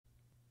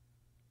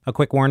A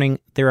quick warning,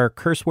 there are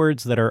curse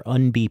words that are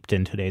unbeeped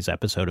in today's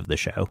episode of the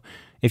show.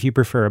 If you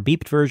prefer a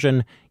beeped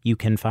version, you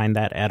can find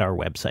that at our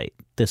website,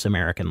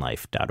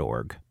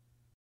 thisamericanlife.org.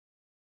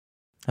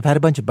 I've had a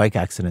bunch of bike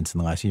accidents in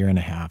the last year and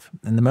a half,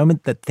 and the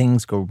moment that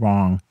things go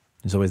wrong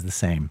is always the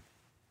same.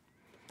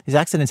 These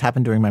accidents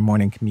happen during my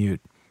morning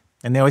commute,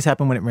 and they always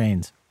happen when it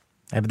rains.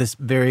 I have this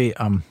very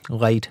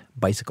light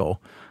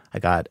bicycle I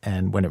got,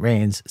 and when it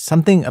rains,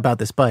 something about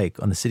this bike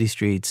on the city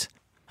streets,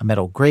 a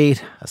metal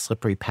grate, a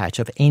slippery patch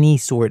of any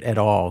sort at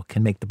all,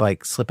 can make the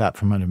bike slip out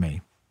from under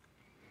me.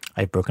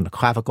 I've broken a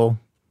clavicle.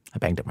 I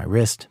banged up my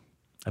wrist.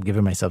 I've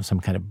given myself some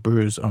kind of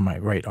bruise on my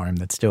right arm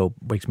that still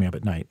wakes me up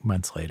at night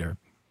months later.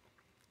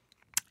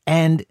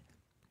 And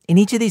in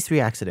each of these three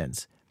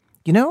accidents,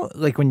 you know,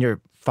 like when you're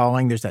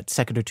falling, there's that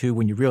second or two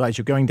when you realize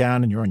you're going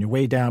down and you're on your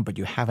way down, but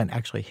you haven't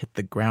actually hit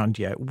the ground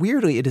yet.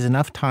 Weirdly, it is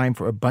enough time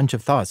for a bunch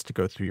of thoughts to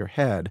go through your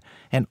head.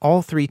 And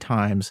all three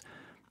times,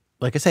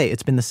 like I say,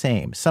 it's been the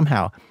same.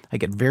 Somehow, I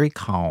get very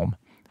calm,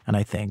 and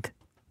I think,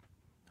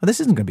 well, this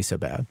isn't going to be so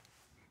bad. I'm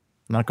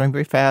not going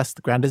very fast.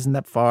 The ground isn't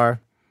that far.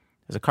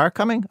 There's a car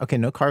coming? Okay,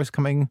 no car is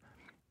coming.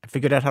 I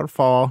figured out how to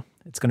fall.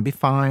 It's going to be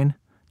fine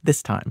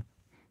this time.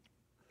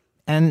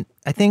 And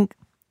I think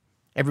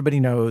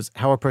everybody knows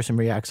how a person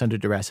reacts under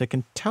duress. It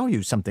can tell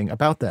you something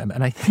about them.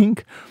 And I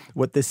think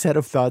what this set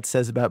of thoughts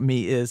says about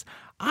me is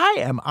I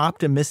am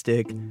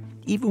optimistic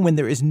even when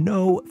there is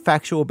no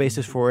factual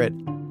basis for it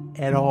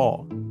at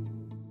all.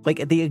 Like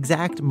at the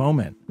exact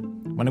moment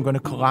when I'm going to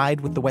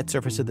collide with the wet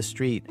surface of the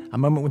street, a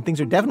moment when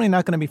things are definitely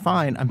not going to be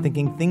fine, I'm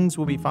thinking things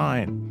will be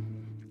fine.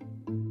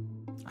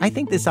 I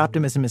think this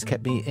optimism has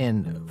kept me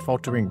in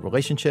faltering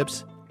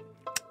relationships.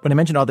 When I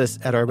mentioned all this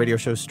at our radio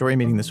show story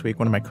meeting this week,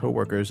 one of my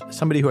coworkers,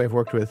 somebody who I've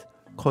worked with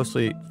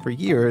closely for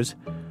years,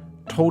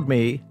 told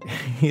me,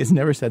 he has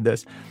never said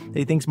this, that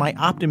he thinks my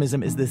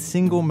optimism is the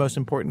single most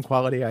important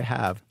quality I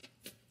have.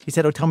 He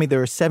said, tell me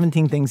there are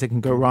 17 things that can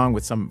go wrong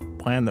with some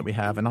plan that we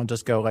have, and I'll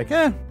just go like,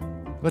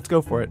 let's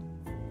go for it.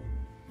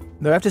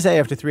 Though I have to say,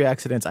 after 3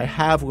 accidents, I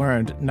have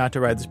learned not to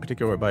ride this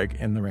particular bike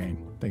in the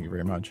rain. Thank you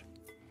very much.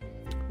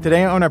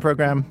 Today on our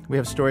program, we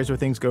have stories where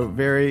things go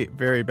very,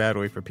 very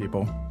badly for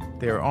people.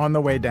 They are on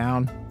the way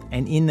down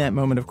and in that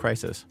moment of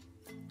crisis.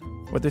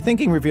 What they're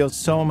thinking reveals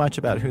so much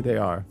about who they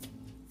are.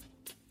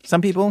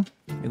 Some people,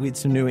 it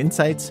leads to new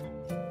insights.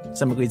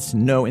 Some it leads to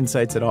no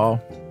insights at all.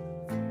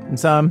 And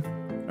some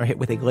are hit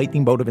with a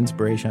lightning bolt of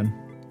inspiration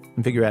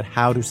and figure out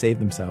how to save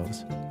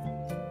themselves.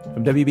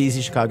 From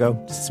WBEZ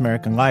Chicago, this is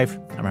American Life.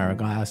 I'm Ira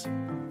Glass.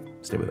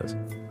 Stay with us.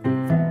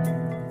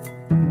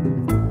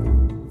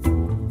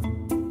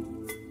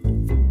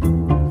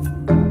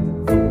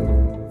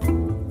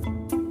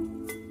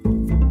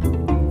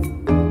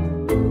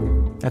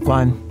 Act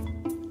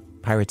 1,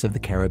 Pirates of the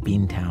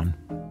Caribbean Town.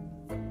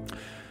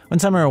 One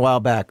summer a while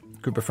back,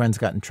 a group of friends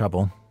got in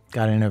trouble,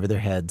 got in over their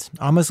heads,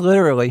 almost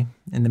literally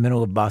in the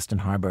middle of Boston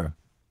Harbor.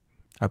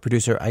 Our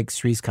producer Ike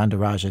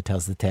Sriskandarajah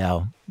tells the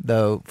tale,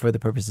 though for the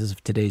purposes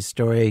of today's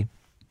story,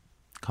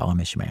 call him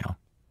Ishmael.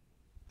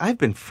 I've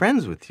been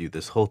friends with you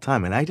this whole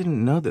time, and I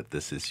didn't know that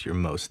this is your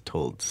most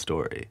told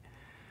story.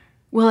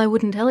 Well, I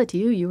wouldn't tell it to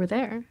you. You were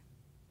there.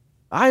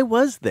 I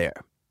was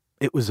there.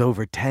 It was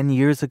over 10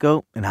 years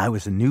ago, and I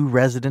was a new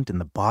resident in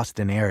the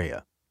Boston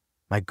area.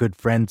 My good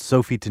friend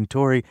Sophie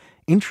Tintori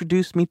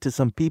introduced me to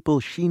some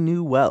people she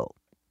knew well.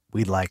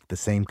 We liked the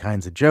same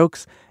kinds of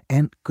jokes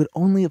and could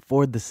only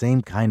afford the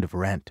same kind of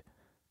rent.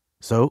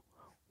 So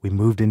we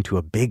moved into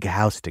a big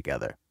house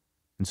together.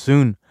 And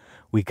soon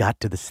we got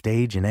to the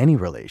stage in any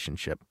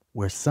relationship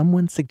where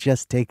someone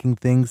suggests taking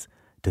things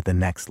to the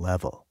next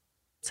level.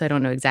 So I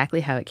don't know exactly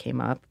how it came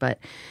up, but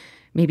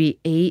maybe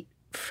 8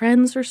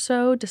 friends or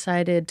so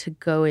decided to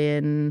go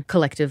in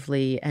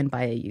collectively and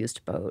buy a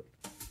used boat.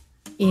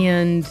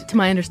 And to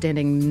my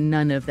understanding,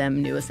 none of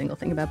them knew a single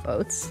thing about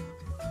boats.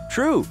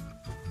 True.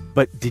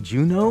 But did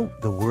you know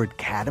the word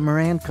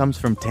catamaran comes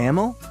from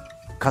Tamil?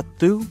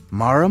 Kattu,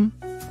 maram,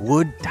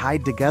 wood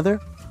tied together?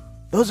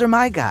 Those are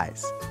my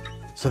guys.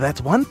 So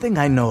that's one thing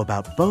I know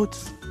about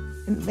boats.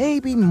 And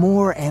maybe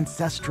more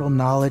ancestral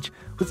knowledge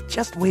was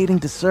just waiting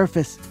to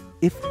surface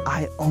if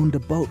I owned a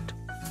boat.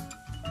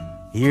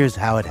 Here's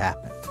how it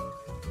happened.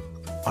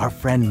 Our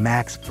friend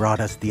Max brought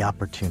us the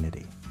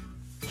opportunity.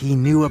 He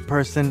knew a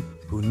person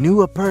who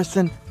knew a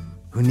person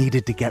who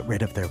needed to get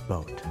rid of their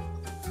boat.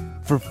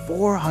 For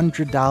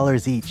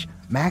 $400 each,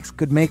 Max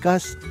could make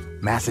us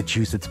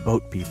Massachusetts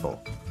boat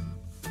people.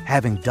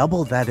 Having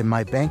doubled that in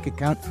my bank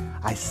account,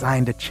 I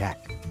signed a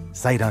check,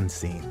 sight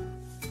unseen.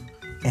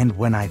 And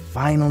when I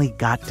finally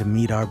got to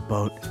meet our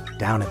boat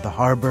down at the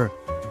harbor,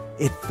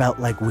 it felt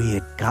like we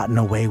had gotten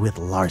away with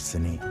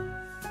larceny.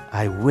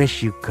 I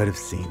wish you could have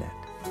seen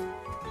it.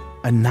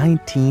 A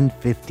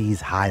 1950s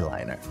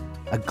Highliner,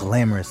 a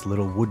glamorous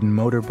little wooden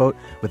motorboat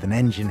with an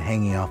engine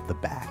hanging off the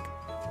back.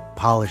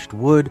 Polished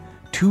wood,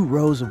 2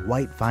 rows of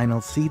white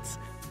vinyl seats,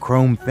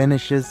 chrome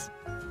finishes.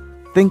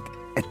 Think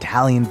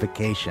Italian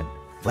Vacation,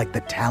 like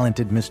the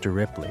talented Mr.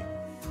 Ripley.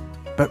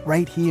 But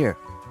right here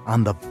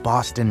on the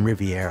Boston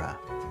Riviera.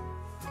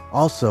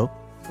 Also,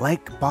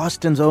 like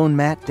Boston's own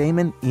Matt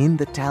Damon in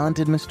The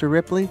Talented Mr.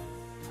 Ripley,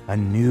 a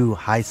new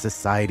high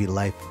society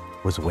life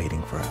was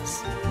waiting for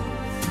us.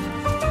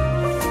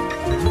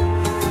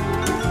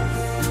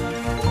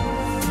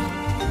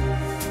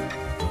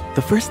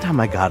 The first time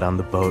I got on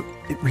the boat,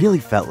 it really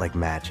felt like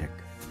magic.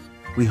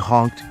 We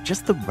honked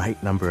just the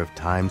right number of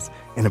times,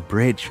 and a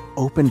bridge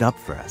opened up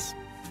for us,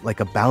 like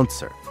a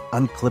bouncer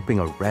unclipping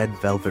a red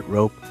velvet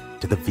rope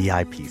to the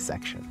VIP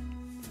section.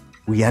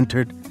 We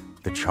entered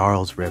the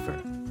Charles River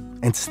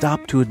and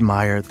stopped to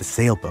admire the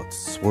sailboats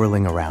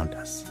swirling around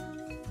us.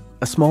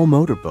 A small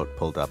motorboat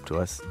pulled up to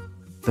us.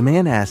 The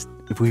man asked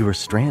if we were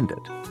stranded.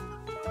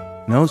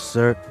 "No,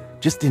 sir,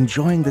 just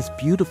enjoying this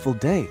beautiful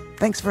day.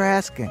 Thanks for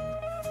asking."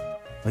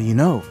 "Well, you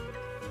know,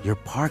 you're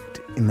parked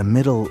in the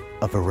middle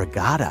of a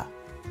regatta."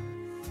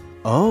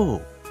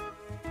 "Oh."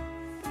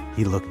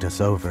 He looked us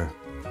over.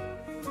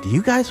 "Do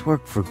you guys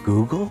work for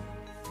Google?"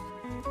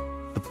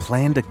 The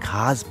plan to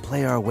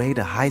cosplay our way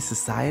to high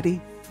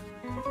society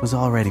was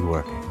already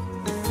working.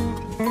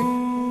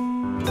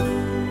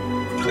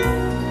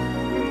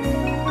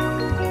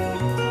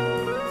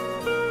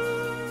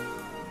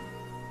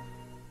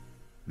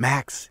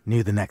 Max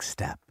knew the next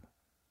step.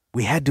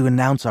 We had to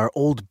announce our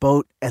old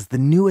boat as the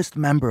newest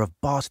member of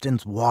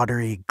Boston's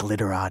watery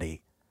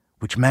glitterati,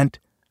 which meant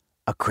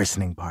a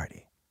christening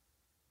party.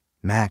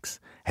 Max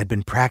had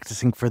been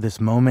practicing for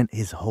this moment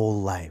his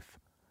whole life.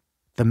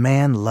 The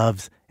man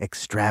loves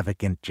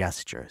extravagant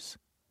gestures.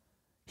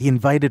 He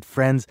invited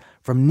friends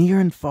from near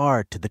and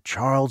far to the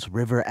Charles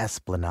River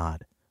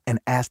Esplanade and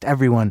asked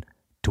everyone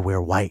to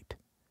wear white.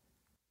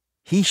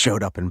 He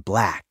showed up in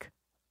black,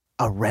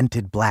 a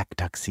rented black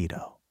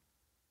tuxedo.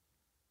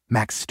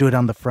 Max stood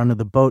on the front of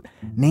the boat,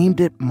 named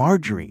it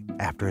Marjorie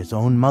after his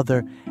own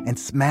mother, and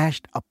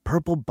smashed a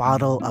purple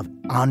bottle of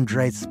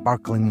Andre's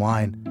sparkling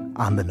wine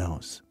on the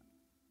nose.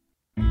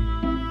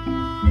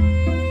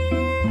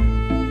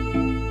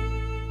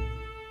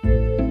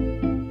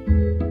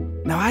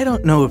 Now, I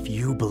don't know if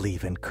you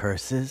believe in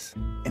curses,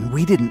 and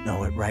we didn't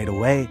know it right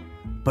away,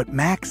 but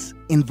Max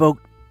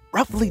invoked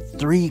roughly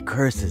 3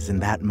 curses in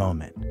that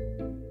moment.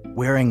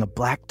 Wearing a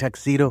black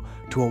tuxedo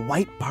to a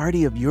white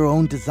party of your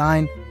own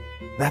design,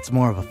 that's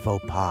more of a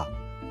faux pas,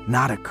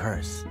 not a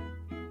curse.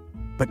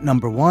 But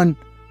number 1,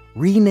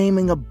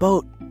 renaming a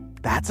boat,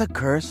 that's a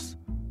curse.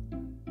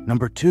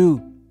 Number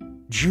 2,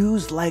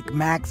 Jews like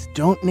Max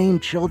don't name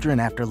children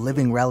after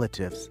living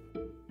relatives.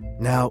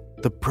 Now,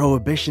 the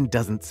prohibition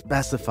doesn't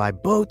specify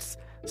boats,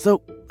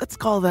 so let's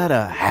call that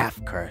a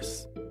half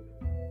curse.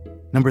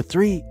 Number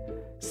 3,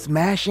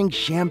 smashing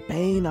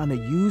champagne on a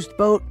used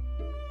boat.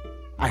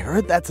 I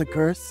heard that's a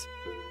curse,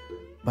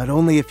 but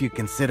only if you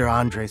consider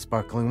Andre's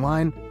sparkling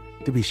wine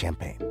to be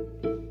champagne.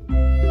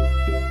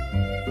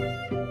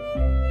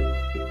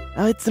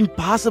 Now, it's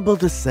impossible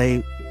to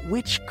say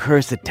which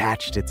curse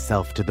attached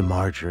itself to the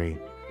Marjorie,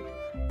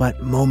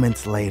 but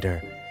moments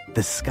later,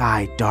 the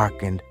sky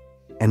darkened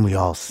and we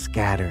all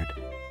scattered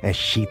as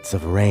sheets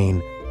of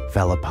rain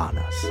fell upon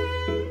us.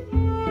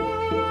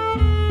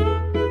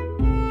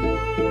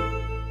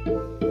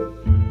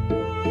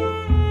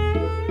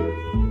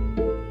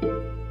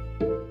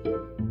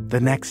 The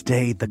next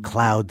day, the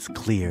clouds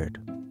cleared.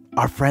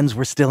 Our friends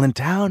were still in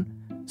town,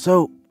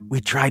 so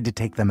we tried to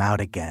take them out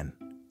again.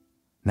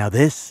 Now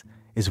this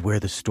is where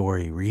the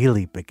story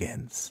really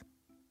begins.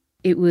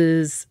 It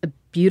was a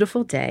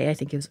beautiful day. I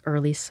think it was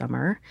early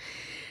summer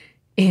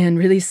and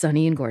really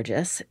sunny and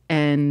gorgeous.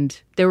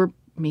 And there were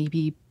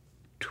maybe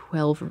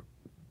 12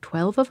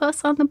 of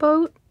us on the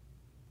boat.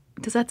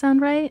 Does that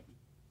sound right?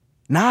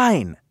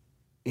 9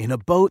 in a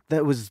boat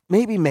that was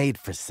maybe made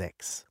for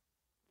 6.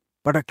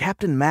 But our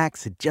Captain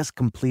Max had just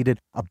completed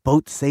a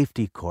boat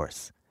safety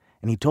course,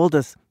 and he told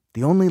us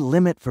the only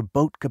limit for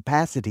boat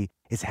capacity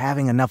is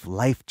having enough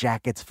life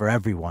jackets for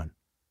everyone.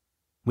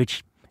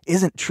 Which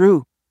isn't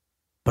true,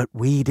 but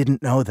we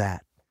didn't know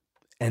that,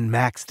 and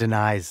Max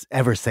denies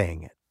ever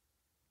saying it.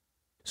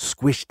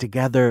 Squished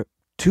together,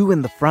 2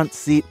 in the front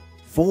seat,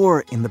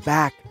 4 in the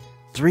back,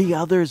 3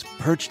 others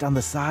perched on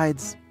the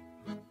sides,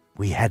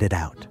 we headed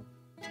out.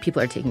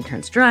 People are taking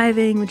turns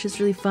driving, which is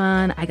really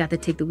fun. I got to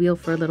take the wheel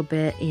for a little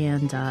bit,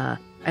 and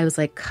I was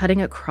like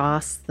cutting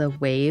across the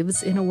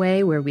waves in a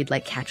way where we'd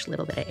like catch a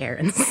little bit of air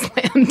and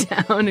slam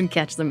down and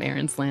catch some air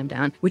and slam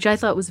down, which I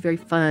thought was very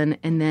fun.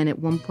 And then at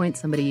one point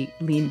somebody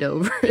leaned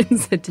over and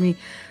said to me,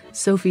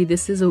 "Sophie,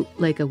 this is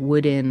like a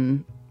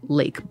wooden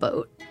lake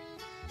boat."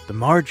 The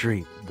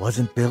Marjorie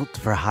wasn't built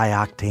for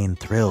high-octane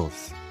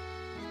thrills.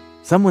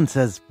 Someone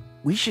says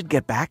we should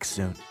get back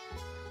soon,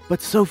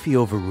 but Sophie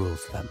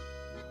overrules them.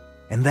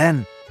 And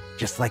then,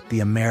 just like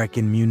the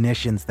American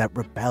munitions that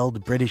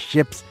repelled British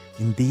ships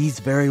in these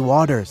very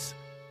waters,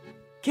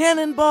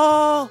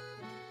 cannonball!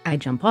 I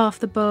jump off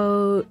the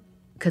boat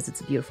because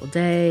it's a beautiful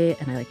day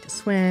and I like to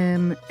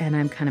swim, and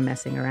I'm kind of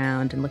messing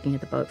around and looking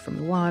at the boat from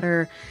the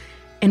water.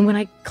 And when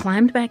I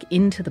climbed back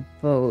into the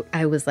boat,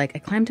 I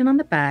climbed in on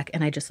the back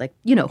and I just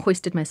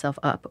hoisted myself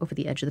up over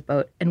the edge of the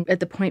boat. And at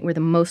the point where the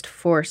most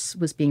force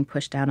was being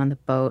pushed down on the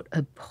boat,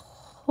 a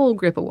whole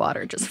grip of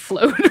water just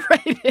flowed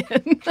right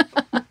in.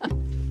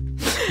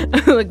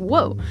 I'm like,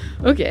 whoa,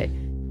 okay.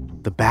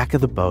 The back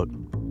of the boat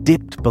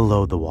dipped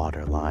below the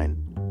water line,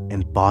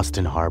 and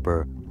Boston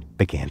Harbor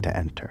began to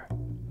enter.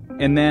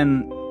 And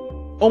then,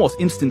 almost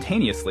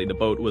instantaneously, the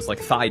boat was like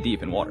thigh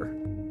deep in water.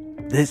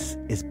 This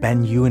is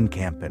Ben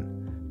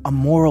Ewenkampen, a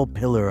moral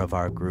pillar of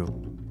our group.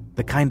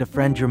 The kind of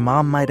friend your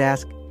mom might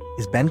ask,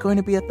 is Ben going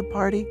to be at the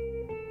party?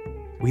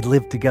 We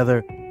lived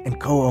together and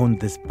co-owned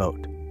this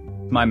boat.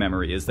 My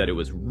memory is that it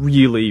was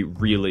really,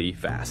 really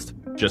fast.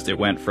 Just it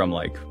went from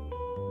like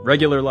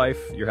regular life,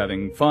 you're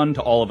having fun,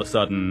 to all of a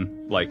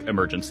sudden, like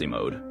emergency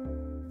mode.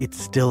 It's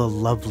still a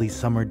lovely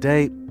summer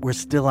day. We're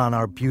still on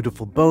our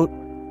beautiful boat.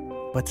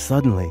 But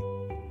suddenly,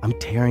 I'm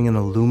tearing an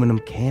aluminum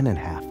can in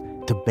half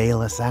to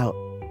bail us out.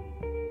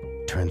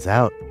 Turns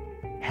out,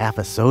 half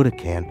a soda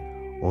can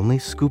only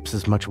scoops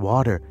as much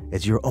water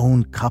as your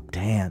own cupped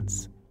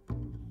hands.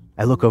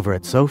 I look over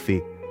at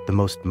Sophie, the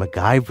most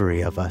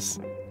MacGyver-y of us,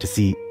 to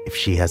see if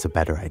she has a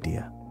better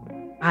idea.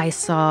 I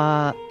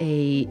saw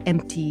a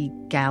empty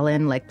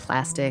gallon, like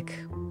plastic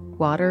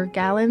water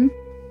gallon.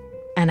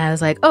 And I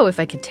was like, oh, if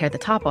I could tear the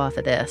top off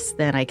of this,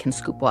 then I can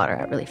scoop water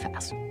out really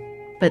fast.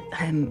 But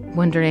I'm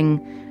wondering,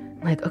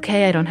 like,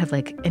 okay, I don't have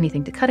like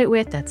anything to cut it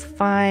with. That's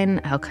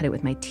fine. I'll cut it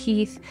with my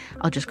teeth.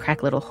 I'll just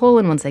crack a little hole.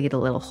 And once I get a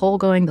little hole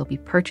going, they'll be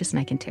purchased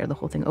and I can tear the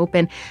whole thing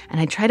open. And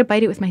I try to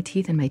bite it with my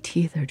teeth and my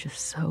teeth are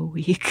just so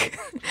weak.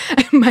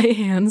 My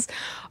hands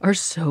are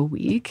so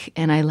weak.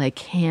 And I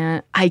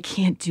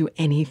can't do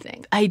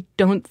anything. I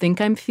don't think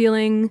I'm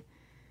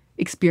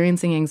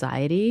experiencing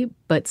anxiety,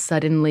 but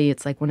suddenly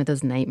it's like one of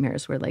those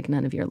nightmares where like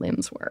none of your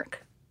limbs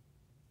work.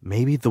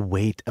 Maybe the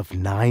weight of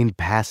 9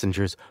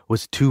 passengers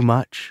was too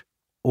much.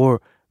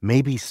 Or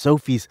maybe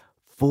Sophie's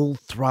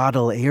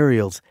full-throttle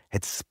aerials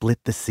had split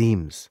the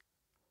seams.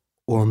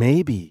 Or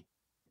maybe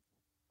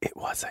it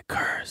was a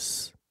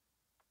curse.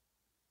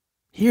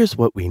 Here's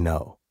what we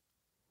know.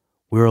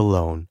 We're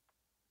alone.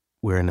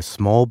 We're in a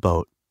small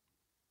boat.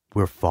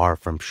 We're far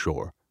from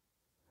shore.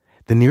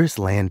 The nearest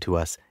land to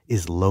us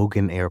is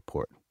Logan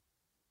Airport.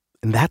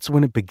 And that's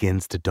when it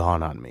begins to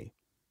dawn on me.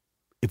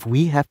 If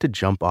we have to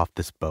jump off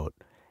this boat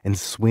and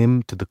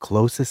swim to the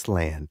closest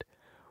land,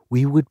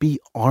 we would be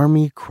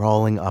army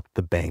crawling up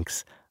the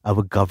banks of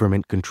a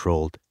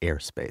government-controlled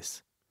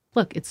airspace.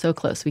 Look, it's so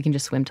close. We can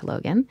just swim to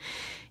Logan.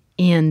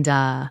 And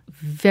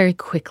very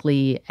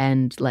quickly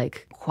and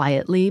like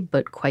quietly,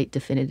 but quite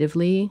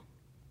definitively,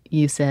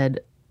 you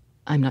said,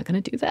 I'm not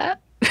going to do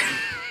that.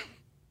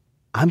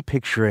 I'm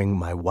picturing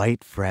my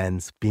white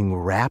friends being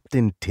wrapped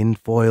in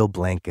tinfoil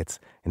blankets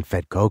and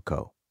fed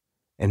cocoa,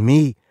 and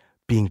me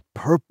being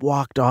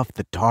perp-walked off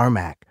the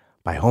tarmac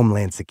by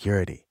Homeland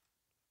Security.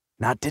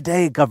 Not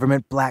today,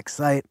 government black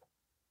site.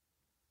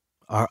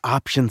 Our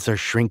options are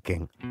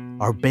shrinking.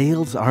 Our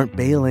bails aren't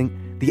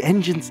bailing. The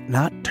engine's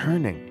not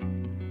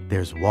turning.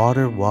 There's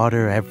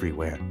water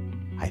everywhere.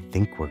 I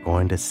think we're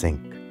going to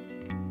sink.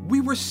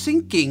 We were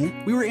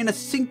sinking. We were in a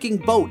sinking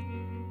boat.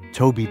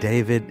 Toby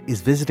David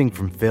is visiting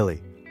from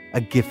Philly.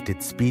 A gifted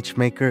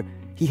speechmaker,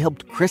 he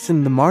helped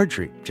christen the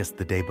Marjorie just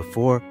the day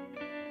before.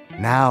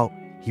 Now,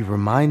 he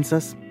reminds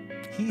us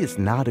he is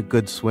not a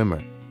good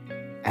swimmer,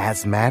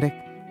 asthmatic,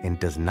 and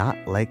does not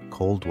like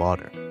cold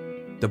water.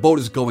 The boat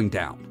is going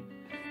down,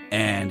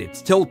 and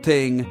it's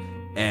tilting,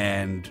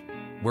 and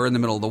we're in the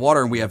middle of the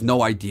water, and we have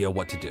no idea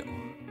what to do.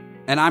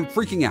 And I'm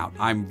freaking out.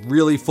 I'm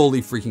really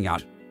fully freaking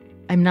out.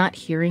 I'm not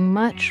hearing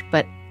much,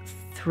 but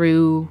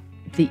through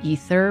the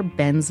ether,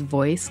 Ben's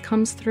voice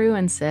comes through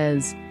and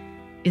says,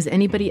 is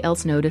anybody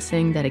else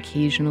noticing that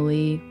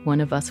occasionally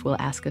one of us will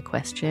ask a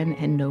question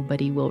and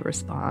nobody will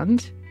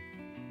respond?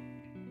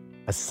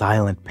 A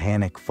silent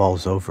panic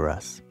falls over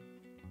us.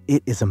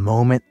 It is a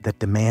moment that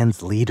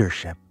demands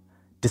leadership,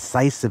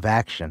 decisive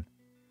action.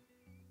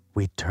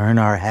 We turn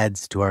our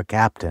heads to our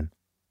captain,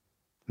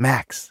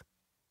 Max.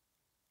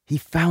 He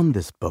found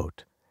this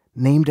boat,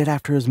 named it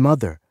after his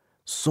mother,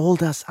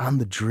 sold us on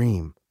the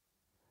dream.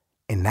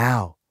 And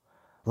now,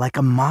 like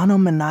a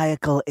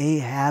monomaniacal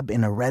Ahab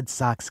in a Red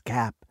Sox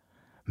cap,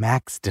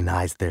 Max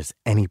denies there's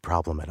any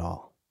problem at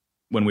all.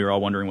 When we were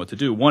all wondering what to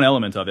do, one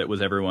element of it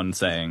was everyone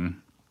saying,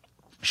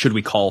 should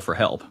we call for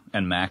help?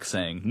 And Max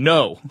saying,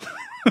 no.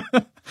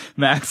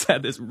 Max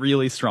had this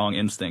really strong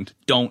instinct.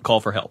 Don't call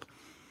for help.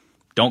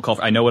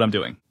 I know what I'm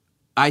doing.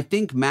 I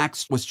think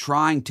Max was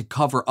trying to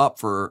cover up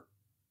for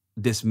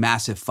this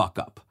massive fuck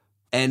up.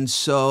 And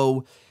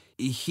so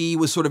he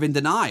was sort of in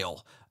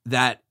denial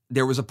that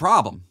there was a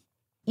problem.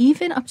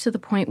 Even up to the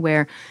point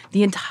where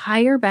the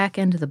entire back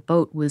end of the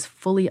boat was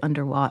fully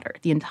underwater.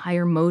 The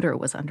entire motor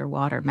was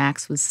underwater.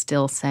 Max was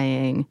still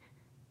saying,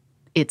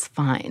 it's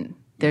fine.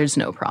 There's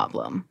no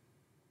problem.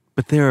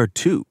 But there are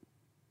two.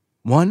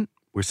 One,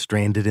 we're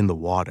stranded in the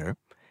water.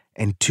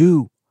 And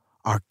two,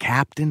 our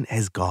captain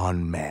has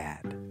gone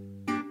mad.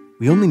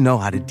 We only know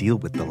how to deal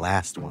with the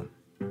last one.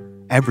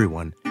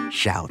 Everyone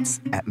shouts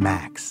at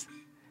Max.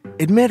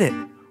 Admit it,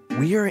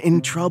 we are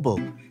in trouble.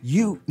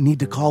 You need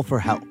to call for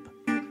help.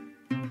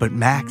 But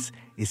Max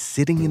is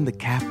sitting in the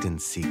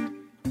captain's seat,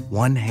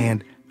 one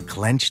hand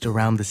clenched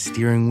around the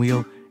steering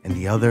wheel and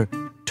the other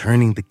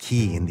turning the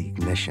key in the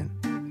ignition.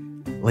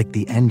 like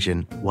the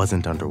engine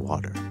wasn't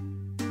underwater.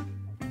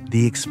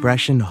 The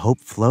expression hope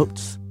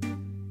floats?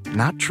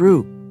 Not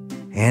true,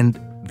 and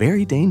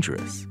very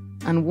dangerous.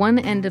 On one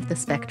end of the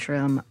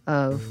spectrum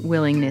of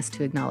willingness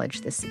to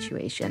acknowledge this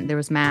situation, there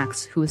was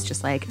Max, who was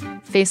just like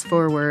face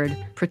forward,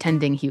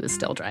 pretending he was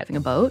still driving a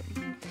boat.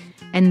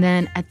 And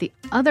then at the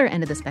other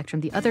end of the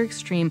spectrum, the other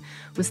extreme,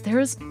 was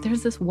there's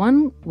this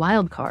one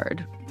wild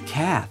card.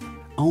 Kath,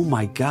 oh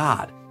my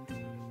God.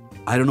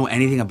 I don't know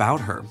anything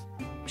about her.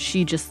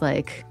 She just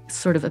like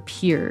sort of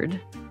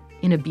appeared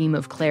in a beam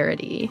of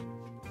clarity.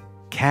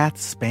 Kath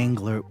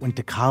Spangler went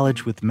to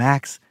college with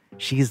Max.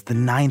 She is the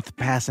 9th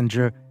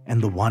passenger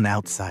and the one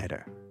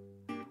outsider.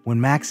 When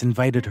Max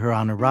invited her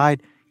on a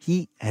ride,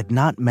 he had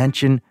not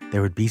mentioned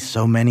there would be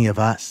so many of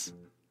us.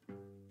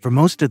 For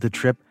most of the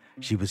trip,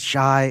 she was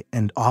shy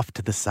and off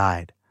to the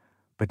side.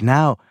 But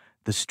now,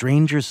 the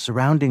strangers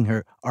surrounding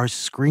her are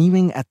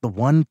screaming at the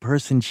one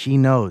person she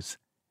knows,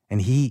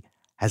 and he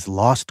has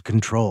lost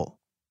control.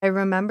 I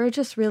remember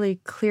just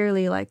really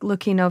clearly like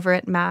looking over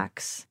at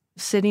Max,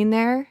 sitting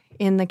there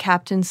in the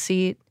captain's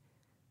seat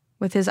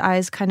with his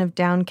eyes kind of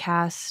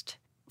downcast,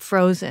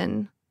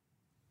 frozen.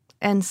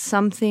 And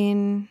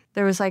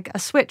there was like a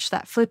switch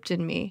that flipped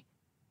in me.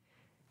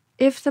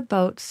 If the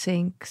boat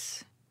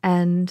sinks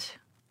and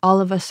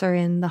all of us are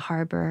in the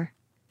harbor,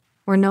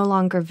 we're no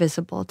longer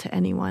visible to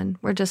anyone.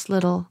 We're just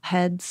little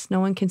heads. No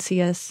one can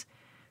see us.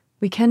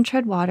 We can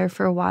tread water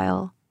for a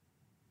while.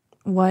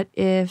 What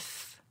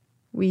if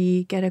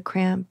we get a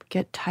cramp,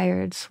 get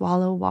tired,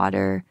 swallow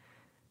water?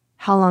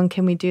 How long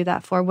can we do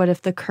that for? What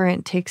if the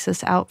current takes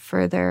us out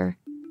further?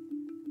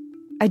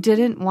 I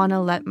didn't want to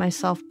let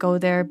myself go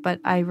there, but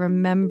I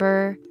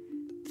remember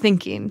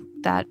thinking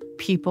that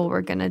people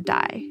were going to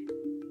die.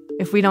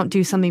 If we don't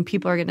do something,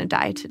 people are going to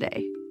die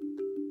today.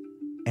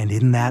 And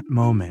in that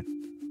moment,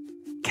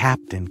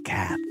 Captain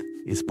Kath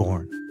is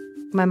born.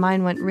 My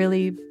mind went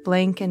really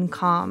blank and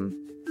calm.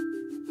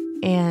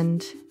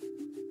 And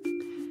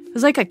it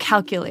was like a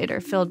calculator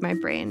filled my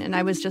brain. And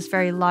I was just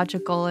very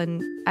logical.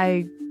 And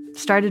I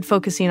started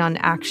focusing on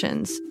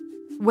actions.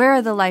 Where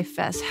are the life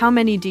vests? How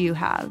many do you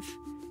have?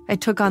 I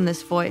took on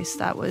this voice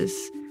that was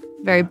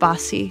very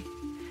bossy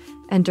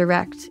and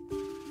direct.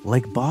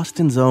 Like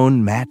Boston's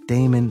own Matt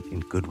Damon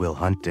in Good Will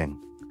Hunting,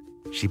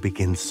 she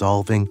begins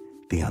solving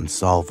the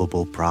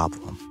unsolvable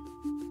problem.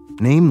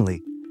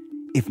 Namely,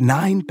 if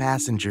 9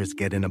 passengers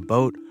get in a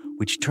boat,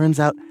 which turns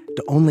out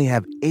to only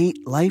have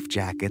 8 life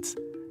jackets,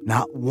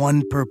 not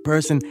 1 per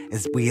person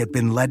as we had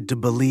been led to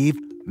believe,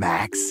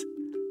 Max.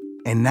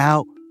 And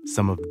now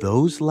some of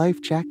those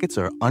life jackets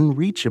are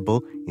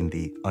unreachable in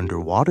the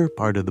underwater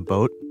part of the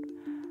boat.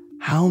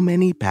 How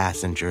many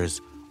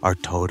passengers are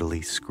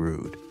totally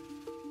screwed?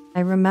 I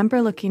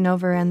remember looking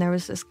over and there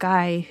was this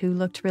guy who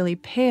looked really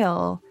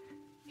pale.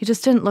 He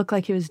just didn't look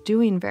like he was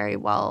doing very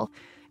well.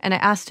 And I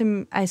asked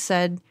him, I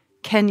said,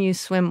 "Can you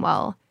swim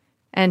well?"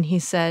 And he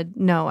said,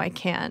 "No, I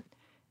can't."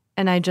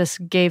 And I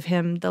just gave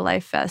him the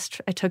life vest.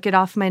 I took it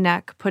off my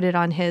neck, put it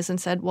on his, and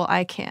said, "Well,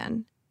 I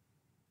can."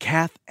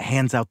 Kath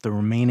hands out the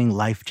remaining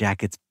life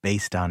jackets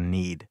based on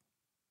need.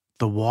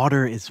 The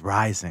water is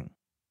rising.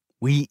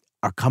 We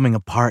are coming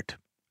apart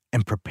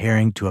and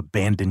preparing to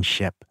abandon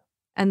ship.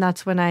 And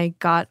that's when I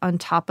got on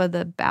top of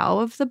the bow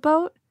of the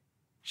boat.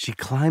 She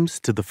climbs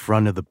to the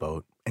front of the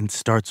boat and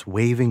starts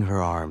waving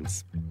her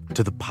arms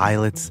to the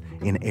pilots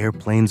in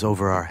airplanes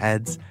over our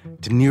heads,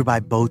 to nearby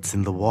boats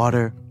in the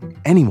water,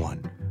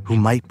 anyone who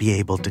might be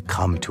able to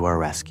come to our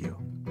rescue.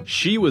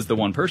 She was the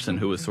one person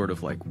who was sort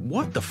of like,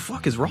 what the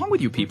fuck is wrong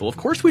with you people? Of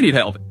course we need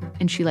help.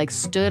 And she like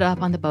stood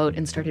up on the boat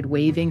and started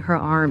waving her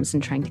arms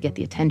and trying to get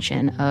the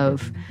attention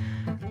of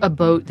a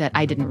boat that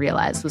I didn't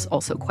realize was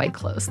also quite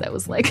close. That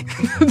was like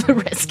the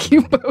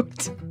rescue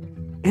boat.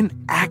 An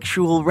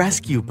actual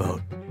rescue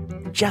boat,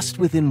 just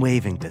within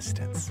waving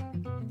distance.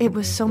 It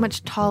was so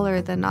much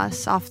taller than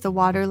us off the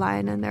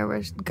waterline, and there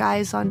were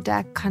guys on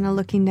deck kind of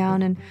looking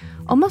down and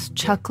almost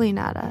chuckling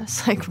at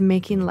us, like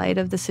making light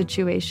of the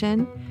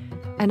situation.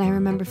 And I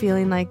remember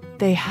feeling like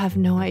they have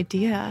no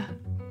idea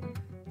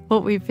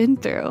what we've been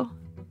through.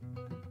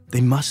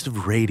 They must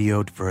have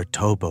radioed for a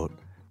towboat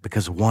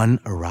because one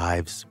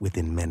arrives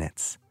within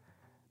minutes.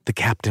 The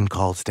captain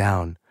calls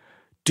down,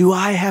 "Do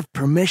I have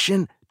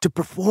permission to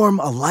perform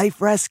a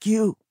life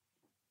rescue?"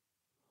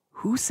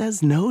 Who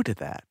says no to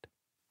that?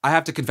 I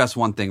have to confess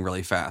one thing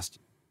really fast.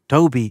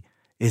 Toby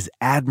is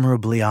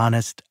admirably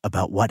honest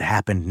about what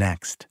happened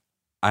next.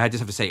 I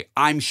just have to say,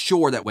 I'm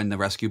sure that when the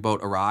rescue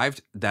boat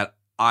arrived, that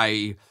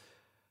I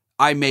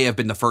may have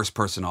been the first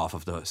person off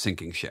of the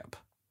sinking ship.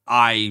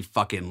 I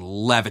fucking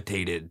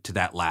levitated to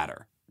that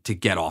ladder to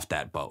get off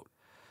that boat.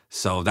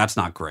 So that's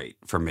not great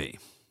for me.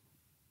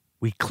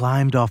 We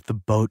climbed off the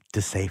boat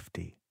to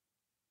safety.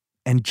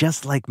 And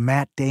just like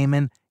Matt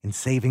Damon in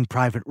Saving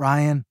Private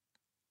Ryan,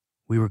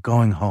 we were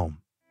going home.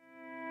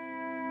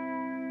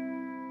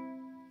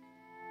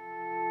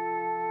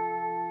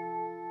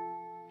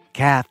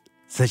 Kath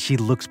says she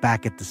looks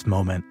back at this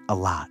moment a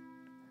lot,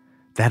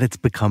 that it's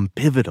become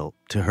pivotal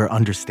to her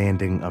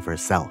understanding of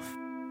herself.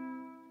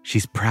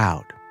 She's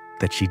proud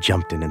that she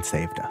jumped in and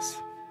saved us.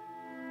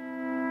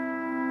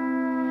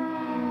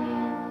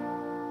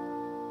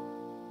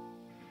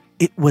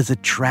 It was a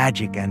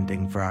tragic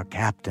ending for our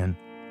captain.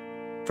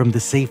 From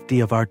the safety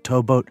of our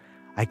towboat,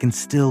 I can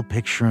still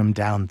picture him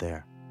down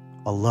there,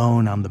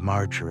 alone on the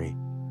Marjorie,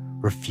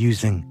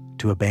 refusing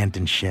to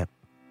abandon ship.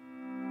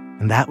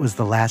 And that was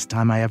the last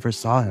time I ever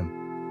saw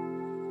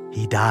him.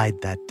 He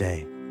died that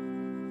day.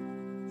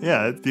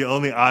 Yeah, it's the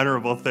only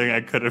honorable thing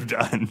I could have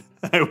done.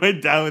 I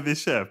went down with the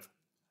ship.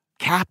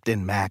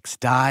 Captain Max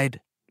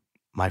died.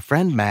 My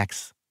friend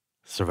Max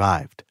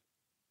survived.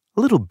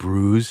 A little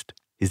bruised,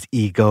 his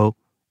ego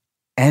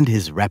and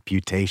his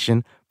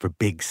reputation for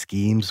big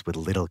schemes with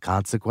little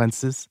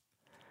consequences.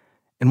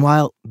 And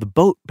while the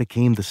boat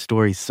became the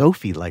story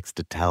Sophie likes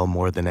to tell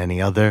more than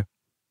any other,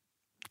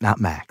 not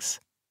Max.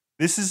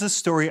 This is a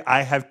story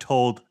I have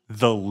told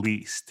the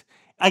least.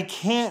 I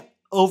can't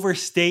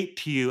overstate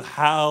to you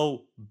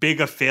how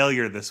big a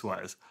failure this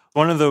was.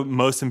 One of the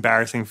most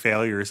embarrassing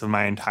failures of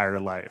my entire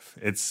life.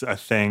 It's a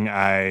thing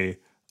I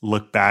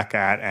look back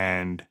at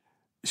and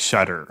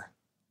shudder.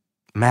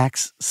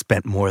 Max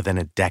spent more than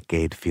a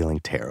decade feeling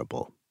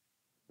terrible.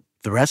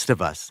 The rest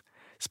of us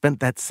spent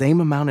that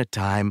same amount of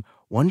time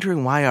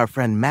wondering why our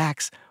friend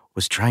Max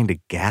was trying to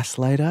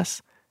gaslight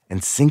us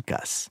and sink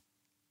us.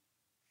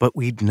 But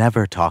we'd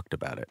never talked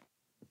about it.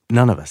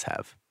 None of us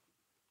have.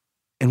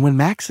 And when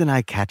Max and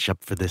I catch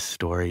up for this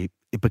story,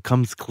 it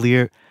becomes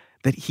clear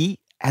that he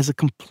has a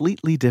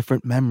completely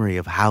different memory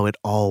of how it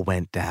all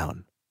went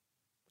down.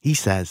 He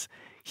says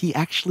he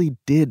actually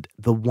did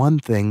the one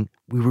thing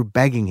we were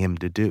begging him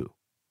to do.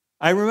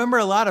 I remember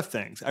a lot of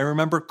things. I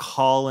remember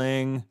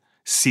calling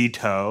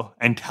Cito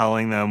and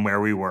telling them where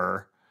we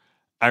were.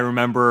 I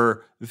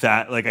remember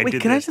that, like, Wait,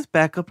 can I just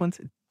back up one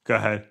second? Go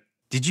ahead.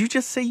 Did you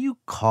just say you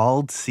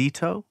called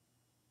Cito?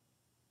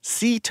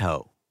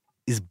 Cito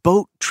is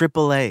Boat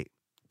AAA,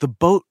 the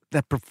boat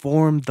that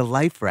performed the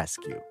life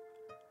rescue.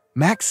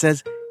 Max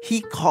says he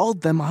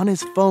called them on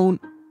his phone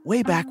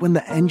way back when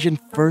the engine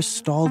first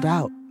stalled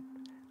out.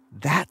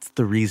 That's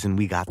the reason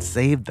we got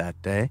saved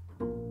that day.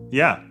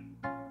 Yeah.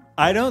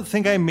 I don't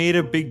think I made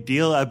a big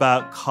deal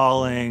about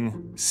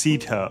calling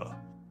Cito.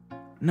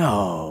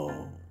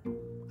 No,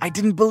 I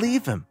didn't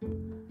believe him.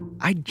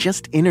 I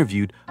just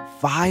interviewed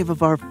 5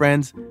 of our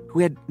friends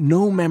who had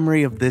no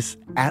memory of this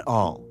at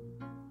all.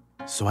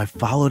 So I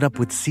followed up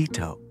with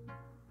Cito.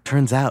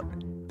 Turns out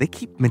they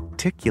keep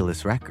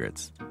meticulous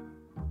records.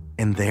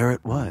 And there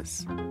it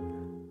was.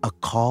 A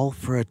call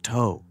for a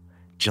tow,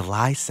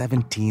 July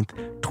 17th,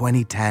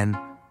 2010,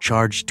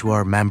 charged to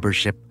our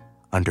membership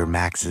under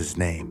Max's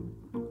name.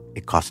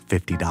 It cost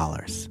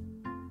 $50.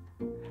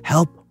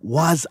 Help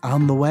was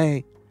on the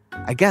way.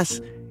 I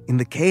guess in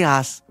the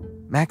chaos,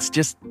 Max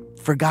just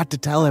forgot to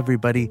tell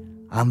everybody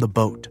on the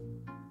boat.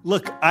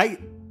 Look, I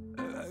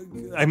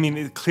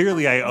mean,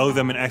 clearly I owe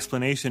them an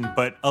explanation,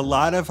 but a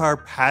lot of our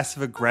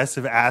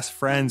passive-aggressive ass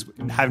friends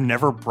have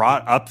never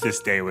brought up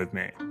this day with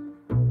me.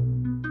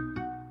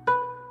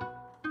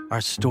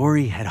 Our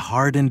story had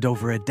hardened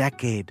over a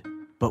decade,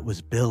 but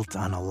was built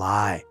on a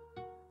lie.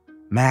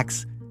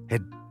 Max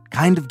had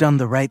kind of done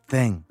the right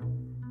thing,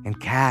 and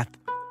Kath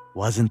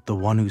wasn't the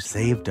one who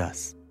saved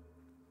us.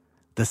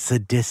 The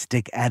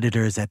sadistic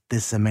editors at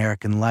This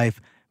American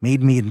Life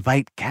made me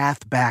invite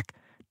Kath back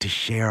to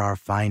share our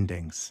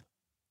findings.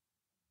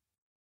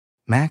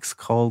 Max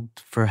called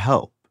for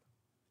help,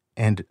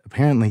 and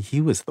apparently he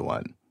was the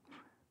one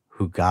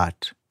who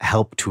got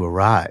help to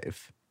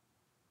arrive,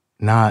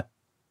 not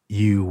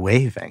you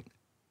waving.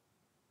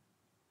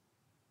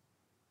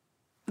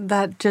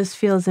 That just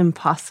feels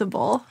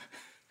impossible.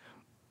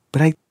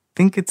 But I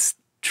think it's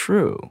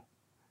true.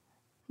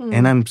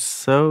 And I'm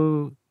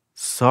so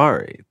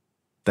sorry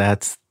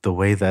that's the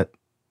way that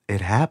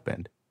it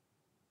happened.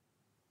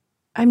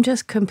 I'm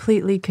just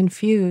completely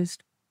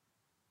confused.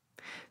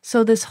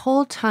 So this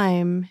whole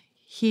time,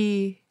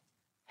 he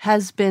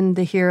has been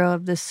the hero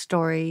of this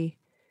story,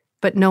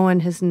 but no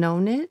one has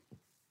known it?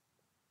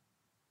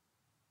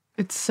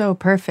 It's so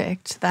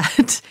perfect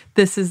that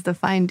this is the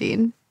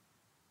finding.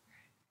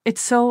 It's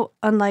so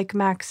unlike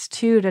Max,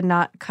 too, to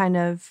not kind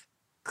of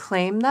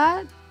claim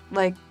that,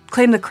 like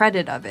claim the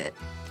credit of it.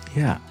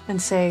 Yeah.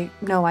 And say,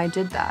 no, I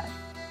did that.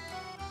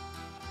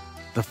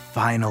 The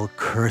final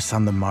curse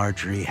on the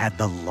Marjorie had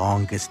the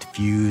longest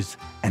fuse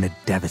and a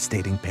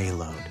devastating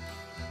payload.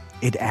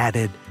 It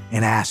added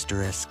an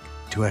asterisk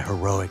to a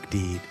heroic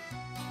deed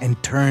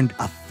and turned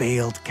a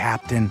failed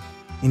captain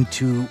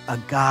into a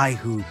guy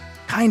who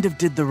kind of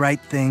did the right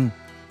thing,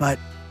 but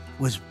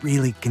was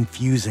really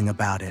confusing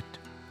about it.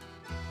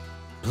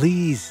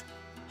 Please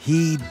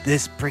heed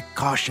this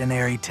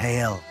precautionary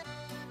tale.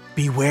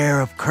 Beware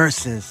of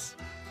curses.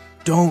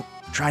 Don't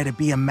try to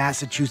be a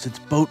Massachusetts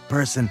boat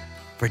person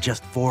for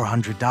just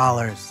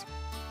 $400.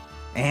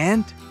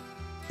 And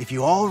if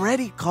you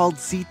already called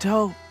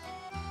Cito,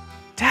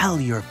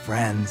 tell your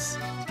friends.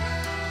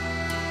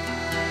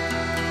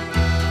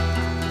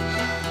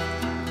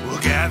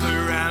 We'll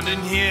gather around round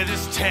and hear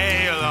this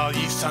tale, all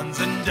ye sons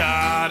and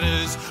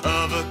daughters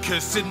of a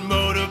cursed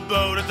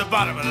motorboat at the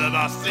bottom of the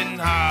Boston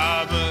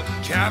Harbor.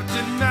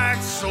 Captain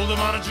Max sold them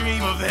on a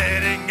dream of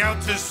heading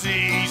out to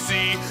sea.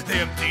 See, they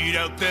emptied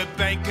out their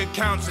bank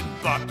accounts and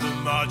bought the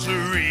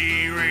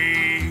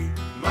Marjorie.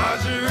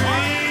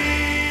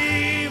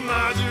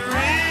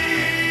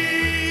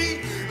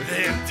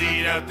 They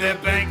emptied out their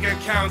bank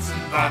accounts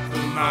and bought the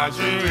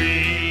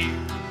Marjorie.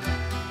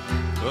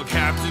 Well,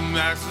 Captain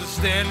Max was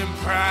standing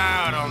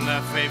proud on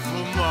that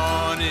fateful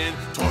morning,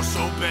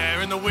 torso bare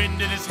and the wind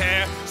in his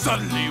hair.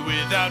 Suddenly,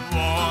 without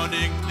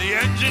warning, the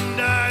engine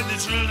died, the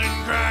children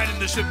cried,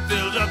 and the ship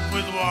filled up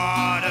with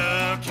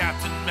water.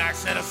 Captain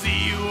Max said, I'll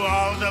see you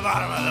all at the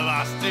bottom of the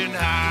Boston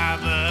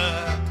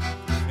Harbor,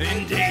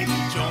 in Davy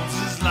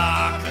Jones's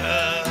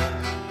locker.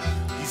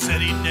 He said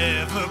he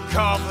never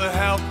called for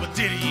help, but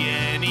did he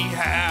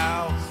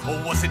anyhow? Or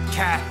was it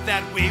Cat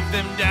that waved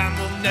them down?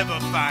 We'll never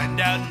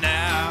find out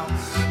now.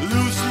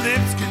 Loose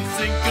lips can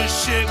sink a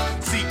ship,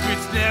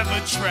 secrets never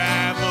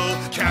travel.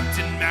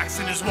 Captain Max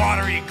in his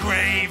watery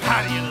grave,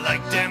 how do you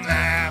like them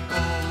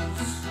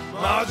apples?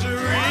 Marjorie,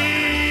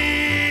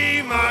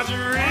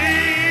 Marjorie.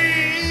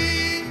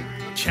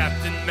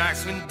 Captain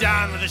Max went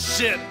down with a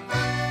ship,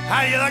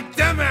 how do you like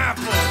them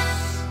apples?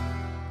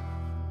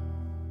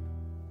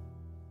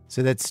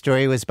 So that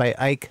story was by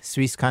Ike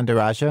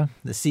Sriskandarajah.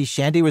 The sea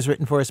shanty was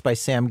written for us by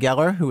Sam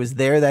Geller, who was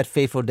there that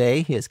fateful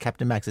day. He is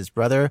Captain Max's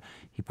brother.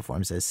 He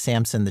performs as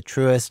Samson the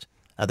Truest.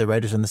 Other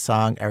writers on the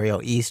song,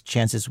 Ariel East,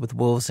 Chances with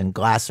Wolves, and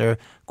Glasser.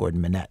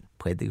 Gordon Minette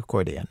played the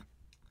accordion.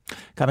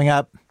 Coming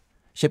up,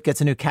 ship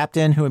gets a new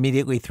captain who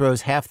immediately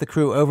throws half the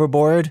crew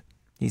overboard.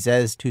 He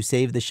says to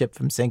save the ship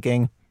from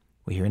sinking.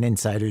 We hear an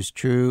insider's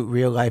true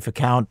real-life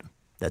account.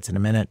 That's in a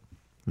minute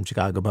from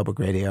Chicago Public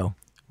Radio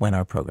when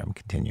our program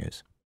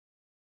continues.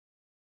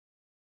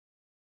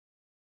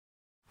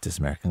 This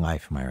American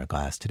Life, I'm Ira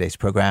Glass. Today's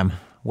program,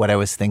 what I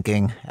was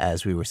thinking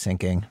as we were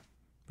sinking.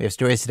 We have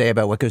stories today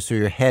about what goes through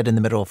your head in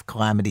the middle of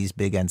calamities,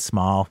 big and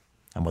small,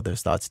 and what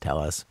those thoughts tell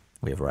us.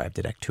 We have arrived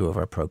at Act 2 of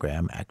our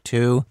program. Act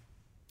 2,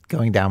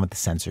 going down with the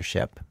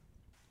censorship.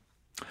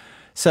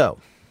 So,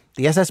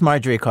 the SS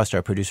Marjorie cost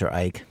our producer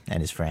Ike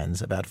and his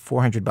friends about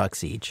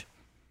 $400 each.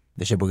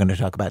 The ship we're going to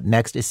talk about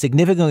next is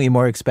significantly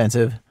more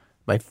expensive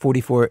by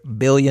 $44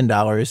 billion.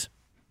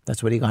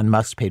 That's what Elon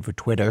Musk paid for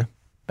Twitter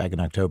back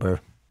in October.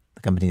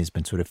 The company has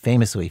been sort of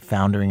famously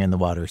foundering in the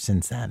water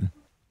since then.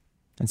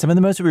 And some of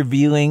the most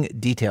revealing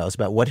details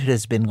about what it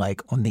has been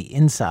like on the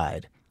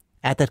inside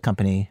at that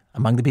company,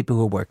 among the people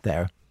who work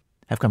there,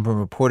 have come from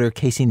reporter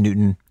Casey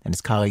Newton and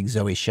his colleague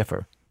Zoe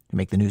Schiffer, who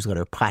make the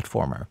newsletter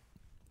Platformer.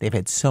 They've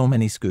had so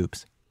many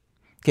scoops.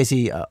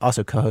 Casey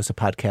also co-hosts a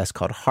podcast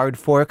called Hard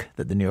Fork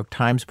that the New York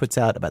Times puts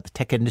out about the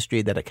tech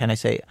industry that, can I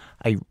say,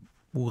 I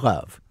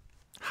love.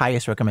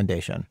 Highest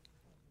recommendation.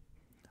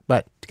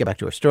 But to get back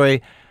to our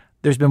story,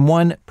 there's been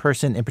one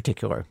person in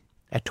particular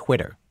at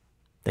Twitter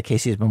that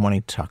Casey has been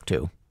wanting to talk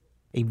to,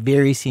 a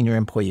very senior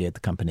employee at the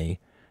company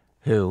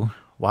who,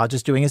 while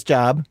just doing his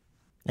job,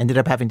 ended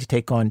up having to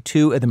take on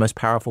two of the most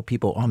powerful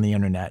people on the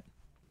internet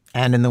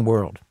and in the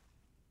world.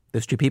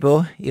 Those two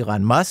people,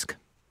 Elon Musk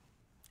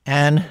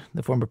and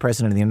the former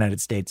president of the United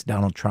States,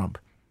 Donald Trump.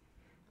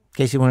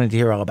 Casey wanted to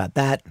hear all about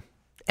that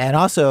and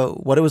also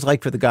what it was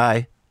like for the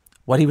guy,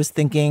 what he was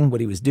thinking,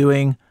 what he was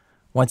doing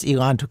once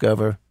Elon took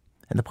over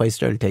and the place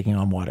started taking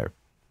on water.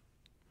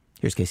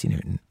 Here's Casey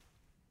Newton.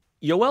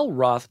 Yoel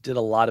Roth did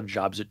a lot of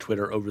jobs at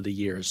Twitter over the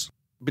years,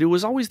 but it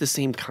was always the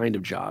same kind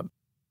of job.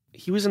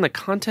 He was in the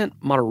content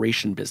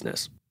moderation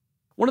business.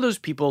 One of those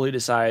people who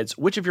decides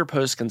which of your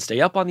posts can stay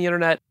up on the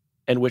internet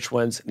and which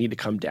ones need to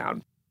come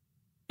down.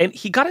 And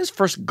he got his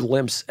first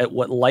glimpse at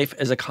what life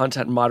as a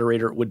content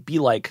moderator would be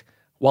like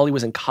while he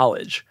was in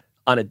college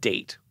on a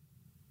date.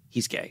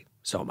 He's gay,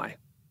 so am I.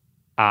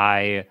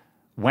 I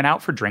went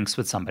out for drinks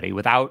with somebody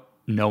without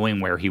knowing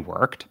where he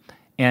worked.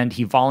 And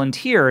he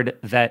volunteered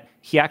that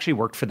he actually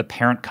worked for the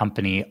parent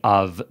company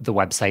of the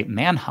website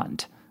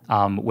Manhunt,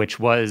 which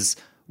was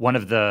one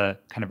of the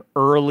kind of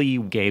early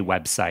gay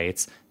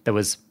websites that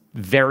was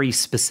very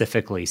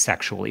specifically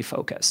sexually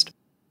focused.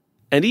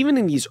 And even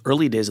in these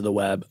early days of the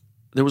web,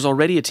 there was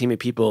already a team of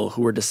people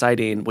who were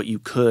deciding what you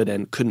could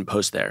and couldn't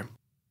post there.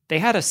 They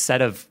had a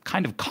set of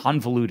kind of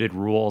convoluted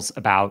rules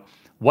about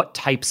what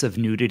types of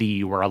nudity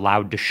you were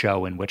allowed to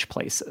show in which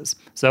places.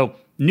 So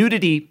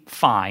nudity,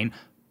 fine,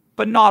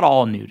 but not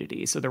all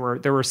nudity. So there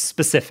were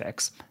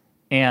specifics.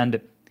 And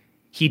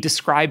he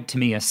described to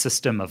me a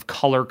system of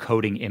color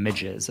coding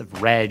images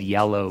of red,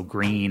 yellow,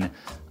 green,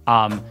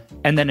 and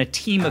then a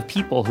team of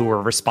people who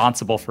were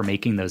responsible for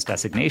making those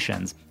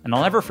designations. And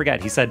I'll never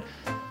forget, he said,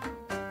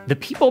 the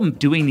people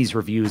doing these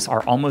reviews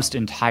are almost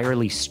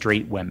entirely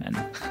straight women.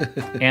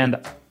 And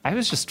I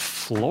was just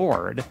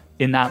floored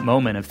in that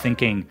moment of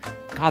thinking,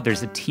 God,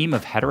 there's a team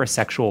of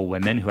heterosexual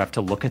women who have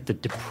to look at the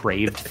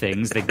depraved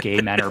things that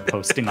gay men are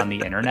posting on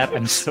the internet.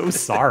 I'm so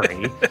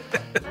sorry.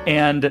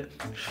 And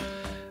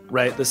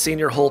right, the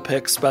senior hole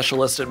pick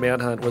specialist at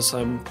Manhunt was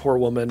some poor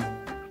woman.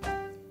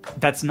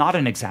 That's not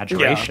an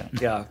exaggeration.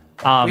 Yeah.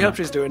 We hope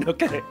she's doing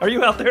okay. Are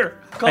you out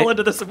there? Call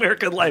into This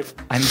American Life.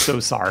 I'm so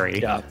sorry.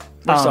 Yeah,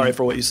 we're sorry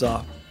for what you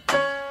saw.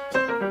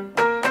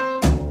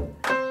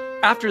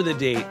 After the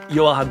date,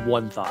 Yoel had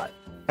one thought.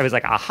 I was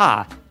like,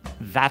 aha,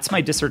 that's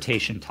my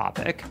dissertation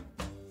topic.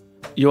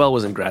 Yoel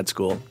was in grad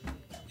school.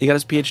 He got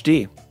his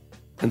PhD.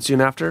 And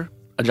soon after,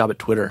 a job at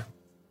Twitter.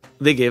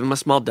 They gave him a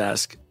small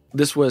desk.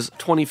 This was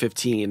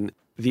 2015.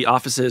 The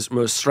office's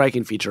most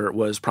striking feature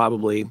was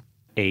probably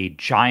a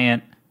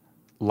giant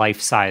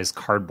life-size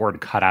cardboard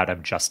cutout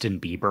of Justin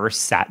Bieber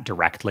sat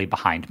directly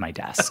behind my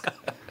desk.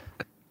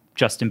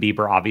 Justin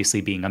Bieber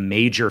obviously being a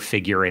major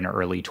figure in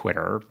early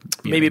Twitter.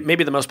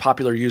 Maybe the most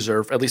popular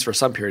user, at least for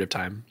some period of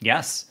time.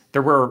 Yes.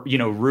 There were,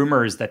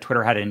 rumors that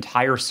Twitter had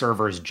entire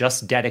servers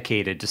just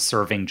dedicated to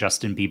serving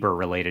Justin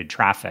Bieber-related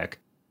traffic.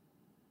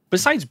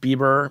 Besides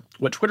Bieber,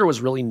 what Twitter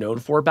was really known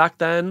for back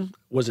then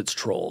was its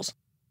trolls.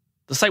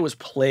 The site was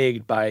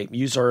plagued by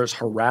users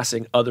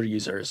harassing other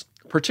users,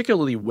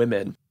 particularly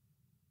women.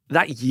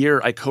 That year,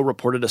 I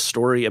co-reported a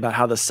story about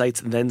how the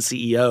site's then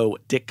CEO,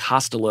 Dick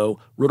Costello,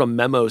 wrote a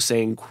memo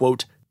saying,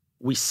 quote,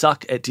 "We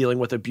suck at dealing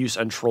with abuse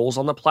and trolls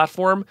on the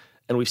platform,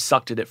 and we've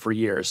sucked at it for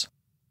years."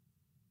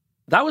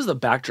 That was the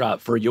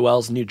backdrop for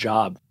Yoel's new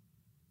job.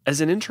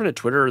 As an intern at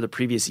Twitter the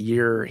previous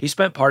year, he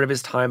spent part of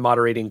his time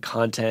moderating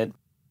content.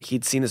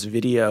 He'd seen this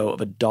video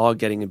of a dog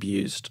getting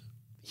abused.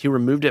 He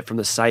removed it from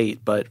the site,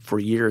 but for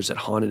years it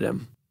haunted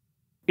him.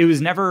 It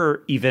was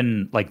never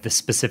even like the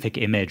specific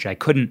image. I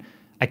couldn't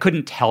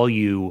tell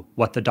you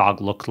what the dog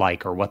looked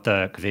like or what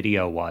the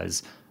video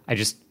was. I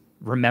just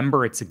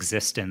remember its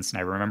existence, and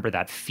I remember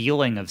that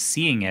feeling of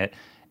seeing it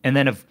and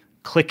then of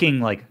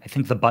clicking, I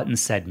think the button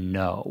said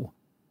no.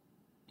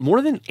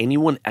 More than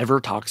anyone ever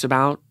talks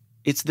about,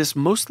 it's this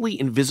mostly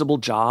invisible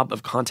job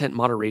of content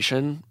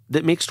moderation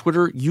that makes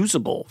Twitter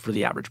usable for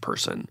the average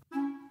person.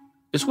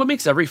 It's what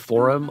makes every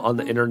forum on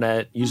the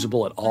internet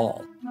usable at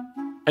all.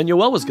 And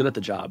Yoel was good at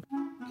the job.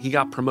 He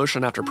got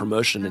promotion after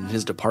promotion in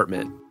his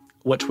department,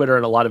 what Twitter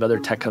and a lot of other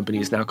tech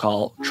companies now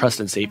call trust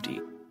and safety.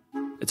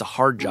 It's a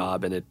hard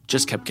job, and it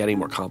just kept getting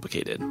more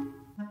complicated.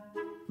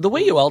 The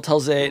way Yoel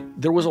tells it,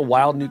 there was a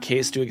wild new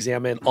case to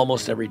examine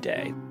almost every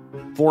day.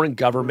 Foreign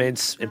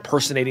governments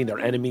impersonating their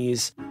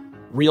enemies,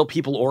 real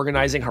people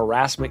organizing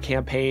harassment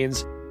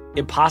campaigns,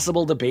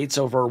 impossible debates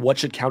over what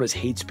should count as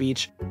hate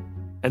speech,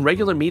 and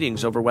regular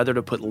meetings over whether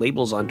to put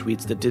labels on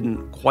tweets that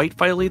didn't quite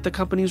violate the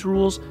company's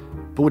rules,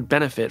 but would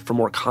benefit from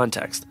more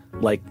context,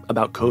 like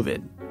about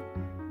COVID.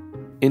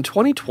 In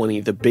 2020,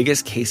 the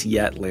biggest case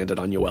yet landed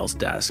on Yoel's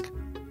desk.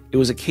 It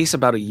was a case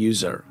about a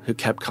user who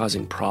kept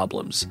causing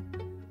problems.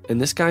 And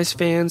this guy's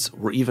fans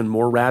were even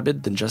more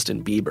rabid than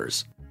Justin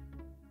Bieber's.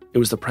 It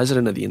was the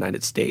President of the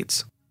United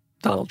States,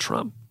 Donald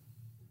Trump.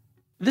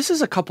 This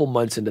is a couple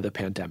months into the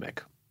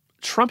pandemic.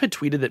 Trump had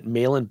tweeted that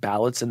mail-in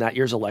ballots in that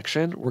year's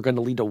election were going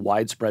to lead to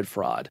widespread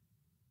fraud.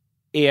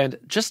 And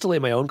just to lay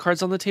my own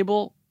cards on the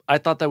table, I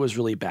thought that was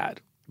really bad,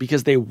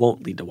 because they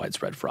won't lead to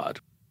widespread fraud.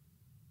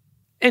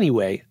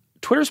 Anyway,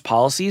 Twitter's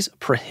policies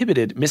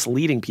prohibited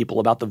misleading people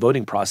about the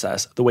voting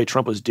process the way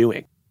Trump was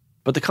doing,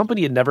 but the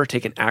company had never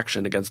taken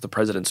action against the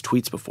president's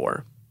tweets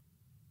before.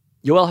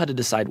 Yoel had to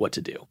decide what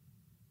to do.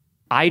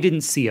 I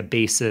didn't see a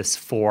basis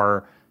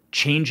for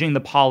changing the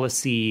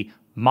policy,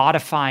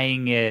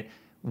 modifying it,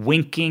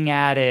 winking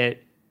at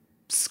it,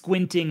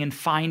 squinting and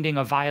finding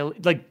a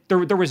violation.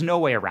 There was no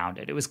way around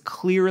it. It was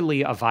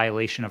clearly a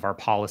violation of our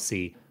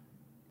policy.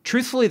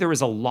 Truthfully, there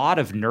was a lot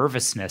of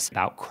nervousness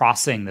about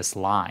crossing this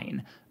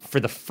line for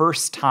the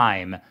first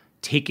time,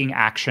 taking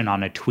action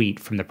on a tweet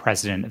from the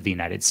President of the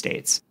United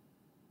States.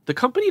 The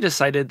company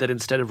decided that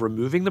instead of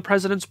removing the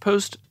president's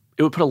post,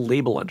 it would put a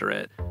label under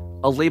it.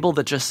 A label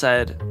that just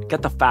said,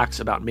 "Get the facts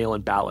about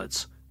mail-in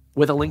ballots,"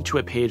 with a link to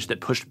a page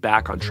that pushed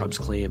back on Trump's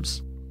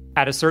claims.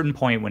 At a certain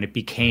point, when it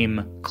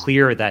became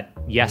clear that,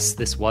 yes,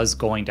 this was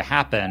going to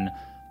happen,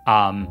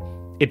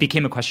 it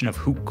became a question of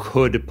who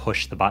could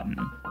push the button.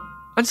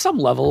 On some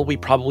level, we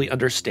probably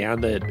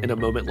understand that in a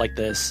moment like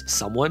this,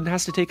 someone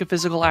has to take a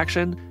physical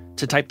action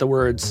to type the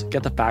words,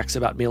 "Get the facts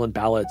about mail-in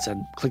ballots,"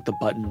 and click the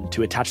button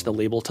to attach the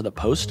label to the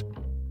post.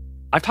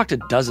 I've talked to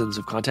dozens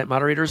of content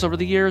moderators over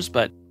the years,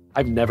 but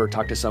I've never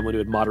talked to someone who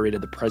had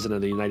moderated the President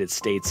of the United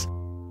States.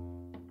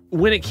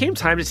 When it came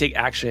time to take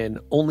action,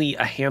 only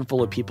a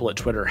handful of people at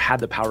Twitter had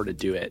the power to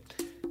do it.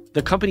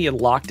 The company had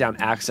locked down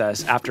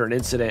access after an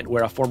incident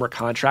where a former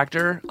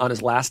contractor, on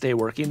his last day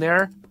working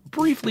there,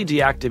 briefly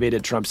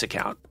deactivated Trump's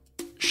account.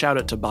 Shout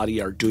out to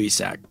Badiar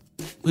Duisak,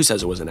 who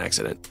says it was an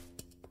accident.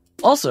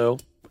 Also,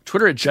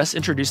 Twitter had just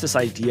introduced this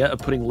idea of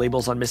putting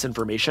labels on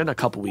misinformation a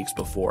couple weeks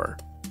before.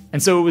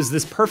 And so it was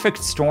this perfect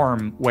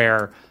storm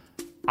where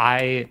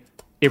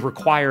it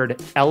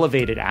required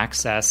elevated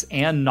access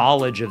and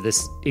knowledge of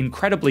this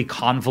incredibly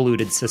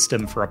convoluted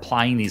system for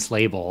applying these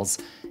labels.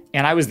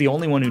 And I was the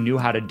only one who knew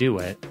how to do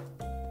it.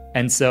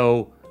 And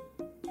so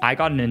I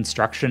got an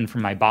instruction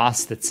from my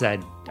boss that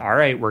said, all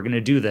right, we're going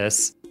to do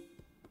this.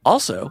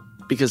 Also,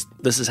 because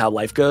this is how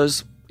life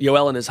goes,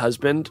 Yoel and his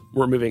husband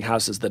were moving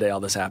houses the day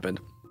all this happened.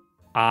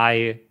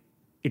 I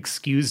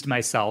excused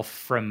myself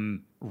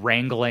from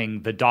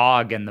wrangling the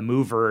dog and the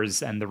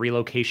movers and the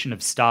relocation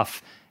of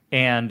stuff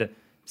and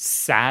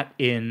sat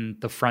in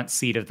the front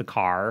seat of the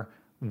car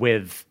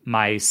with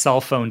my cell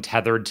phone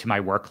tethered to my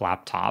work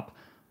laptop.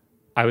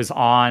 I was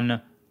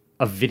on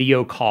a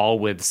video call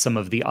with some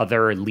of the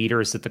other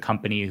leaders at the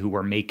company who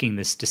were making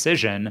this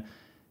decision.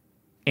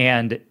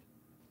 And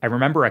I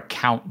remember a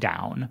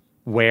countdown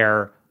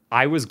where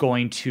I was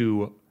going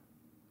to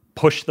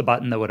push the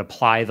button that would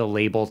apply the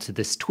label to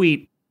this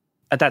tweet.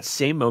 At that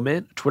same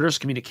moment, Twitter's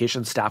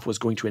communications staff was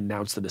going to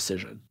announce the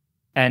decision.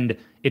 And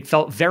it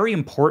felt very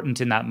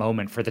important in that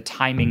moment for the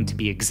timing to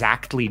be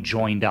exactly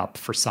joined up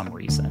for some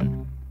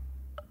reason.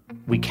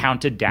 We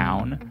counted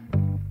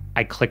down,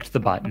 I clicked the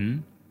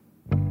button,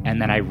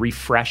 and then I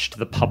refreshed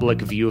the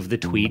public view of the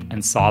tweet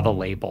and saw the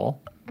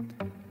label.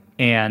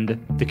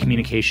 And the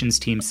communications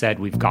team said,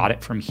 "We've got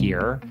it from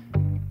here."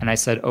 And I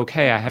said,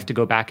 "Okay, I have to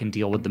go back and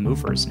deal with the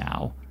movers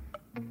now."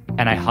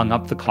 And I hung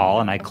up the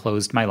call and I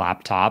closed my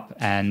laptop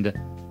and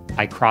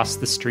I crossed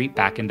the street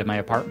back into my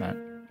apartment.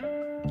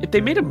 If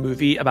they made a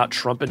movie about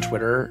Trump and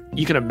Twitter,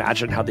 you can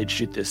imagine how they'd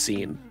shoot this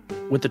scene,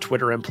 with the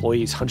Twitter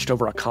employees hunched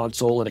over a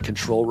console in a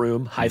control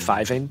room,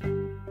 high-fiving.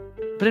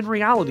 But in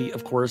reality,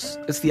 of course,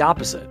 it's the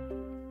opposite.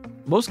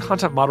 Most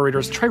content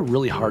moderators try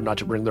really hard not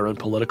to bring their own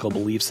political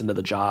beliefs into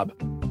the job.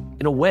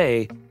 In a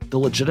way, the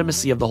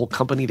legitimacy of the whole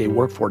company they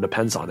work for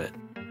depends on it.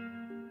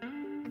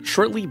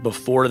 Shortly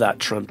before that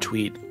Trump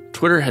tweet,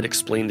 Twitter had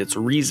explained its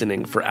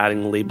reasoning for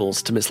adding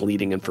labels to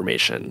misleading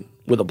information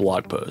with a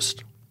blog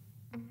post.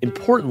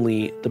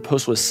 Importantly, the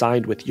post was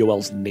signed with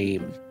Yoel's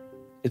name.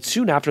 And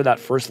soon after that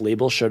first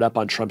label showed up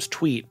on Trump's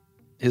tweet,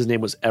 his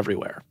name was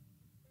everywhere.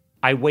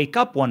 I wake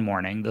up one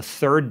morning, the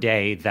third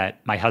day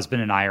that my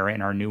husband and I are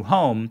in our new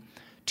home,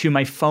 to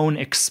my phone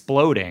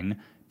exploding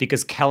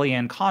because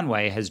Kellyanne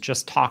Conway has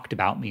just talked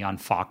about me on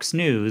Fox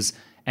News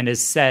and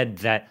has said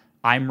that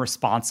I'm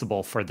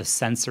responsible for the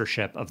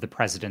censorship of the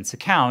president's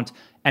account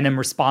and am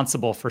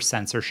responsible for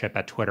censorship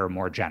at Twitter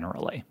more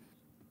generally.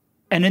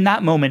 And in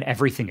that moment,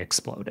 everything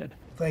exploded.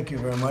 Thank you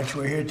very much.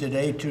 We're here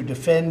today to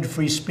defend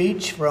free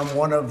speech from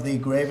one of the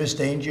gravest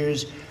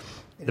dangers.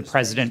 The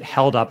president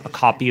held up a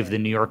copy of the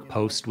New York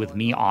Post with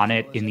me on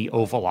it in the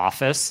Oval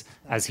Office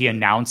as he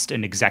announced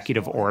an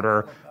executive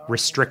order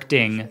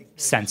restricting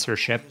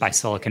censorship by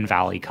Silicon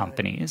Valley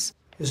companies.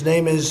 His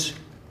name is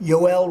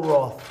Yoel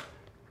Roth,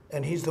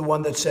 and he's the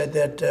one that said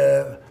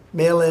that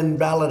mail-in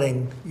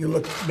balloting, you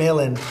look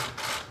mail-in,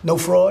 no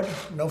fraud,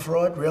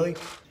 really?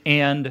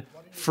 And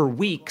for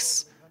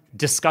weeks,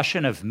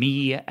 discussion of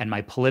me and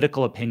my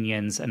political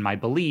opinions and my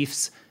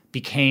beliefs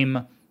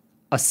became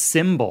a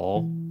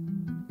symbol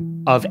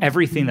of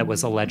everything that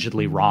was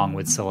allegedly wrong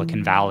with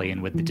Silicon Valley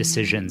and with the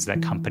decisions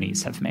that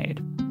companies have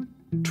made.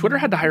 Twitter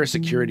had to hire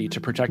security to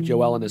protect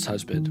Yoel and his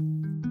husband.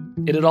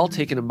 It had all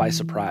taken him by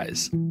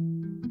surprise.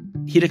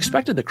 He'd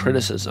expected the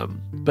criticism,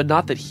 but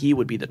not that he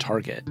would be the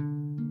target.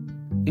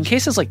 In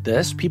cases like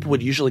this, people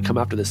would usually come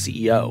after the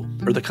CEO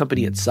or the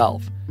company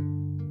itself.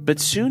 But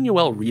soon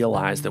Yoel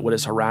realized that what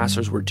his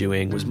harassers were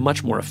doing was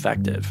much more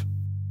effective.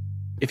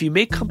 If you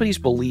make companies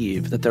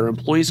believe that their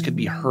employees could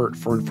be hurt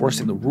for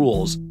enforcing the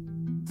rules,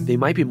 they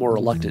might be more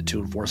reluctant to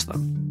enforce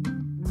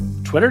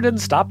them. Twitter didn't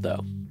stop,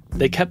 though.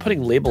 They kept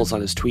putting labels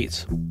on his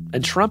tweets.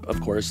 And Trump, of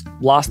course,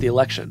 lost the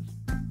election.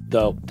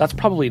 Though that's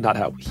probably not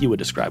how he would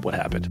describe what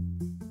happened.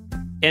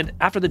 And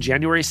after the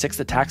January 6th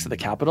attacks at the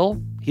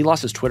Capitol, he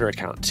lost his Twitter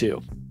account,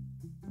 too.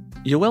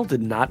 Yoel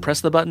did not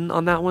press the button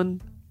on that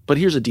one, but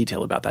here's a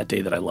detail about that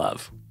day that I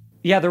love.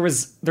 Yeah, there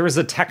was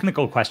a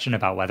technical question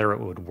about whether it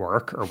would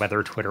work or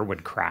whether Twitter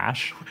would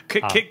crash.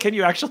 Can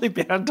you actually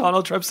ban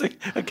Donald Trump's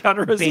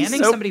account?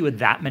 Banning somebody with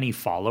that many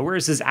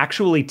followers is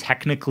actually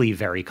technically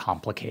very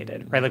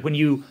complicated, right? Like when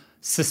you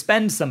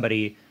suspend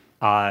somebody,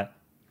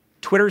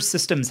 Twitter's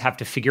systems have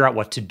to figure out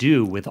what to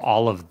do with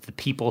all of the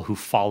people who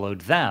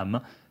followed them.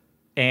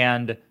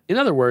 And in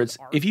other words,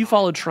 if you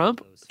followed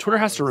Trump, Twitter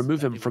has to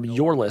remove him from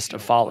your list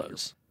of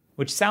follows.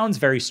 Which sounds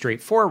very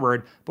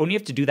straightforward, but when you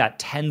have to do that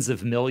tens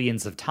of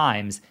millions of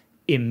times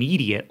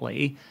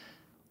immediately,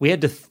 we had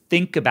to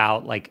think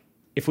about, like,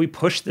 if we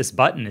push this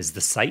button, is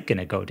the site going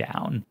to go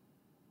down?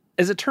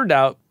 As it turned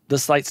out, the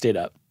site stayed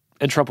up,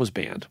 and Trump was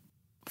banned.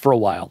 For a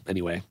while,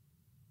 anyway.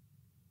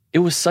 It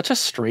was such a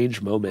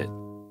strange moment.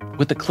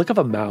 With the click of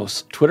a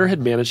mouse, Twitter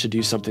had managed to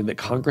do something that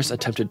Congress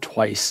attempted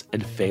twice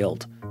and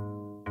failed.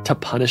 To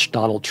punish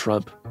Donald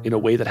Trump in a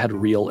way that had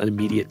real and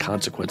immediate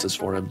consequences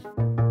for him.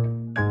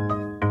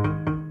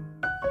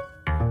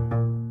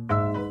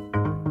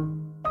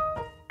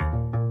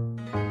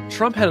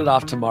 Trump headed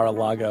off to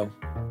Mar-a-Lago.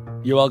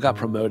 Yoel got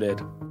promoted.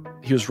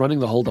 He was running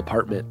the whole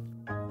department.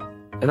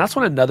 And that's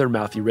when another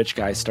mouthy rich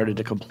guy started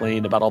to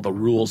complain about all the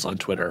rules on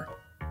Twitter.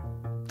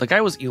 The guy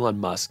was Elon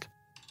Musk.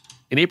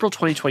 In April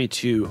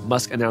 2022,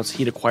 Musk announced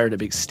he'd acquired a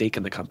big stake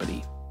in the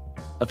company.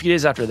 A few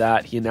days after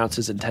that, he announced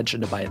his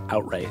intention to buy it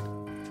outright.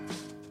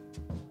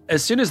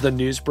 As soon as the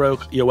news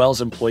broke,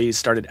 Yoel's employees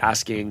started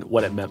asking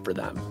what it meant for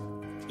them.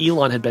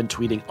 Elon had been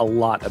tweeting a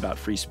lot about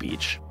free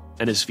speech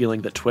and his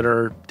feeling that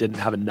Twitter didn't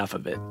have enough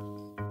of it.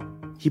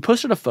 He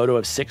posted a photo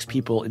of 6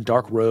 people in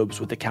dark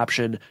robes with the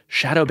caption,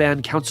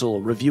 "Shadowban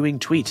Council reviewing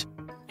tweet,"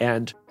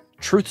 and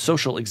 "Truth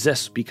Social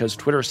exists because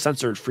Twitter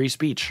censored free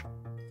speech."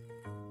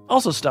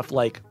 Also stuff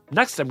like,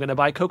 "Next I'm going to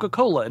buy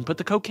Coca-Cola and put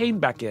the cocaine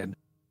back in,"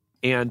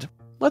 and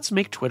 "Let's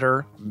make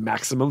Twitter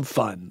maximum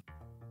fun."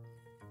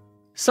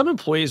 Some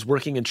employees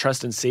working in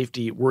trust and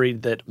safety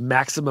worried that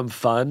maximum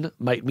fun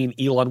might mean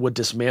Elon would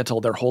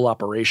dismantle their whole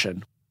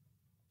operation.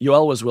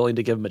 Yoel was willing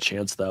to give him a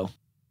chance, though.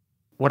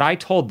 What I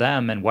told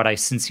them and what I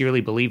sincerely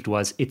believed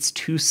was it's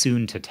too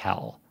soon to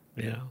tell.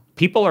 Yeah.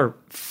 People are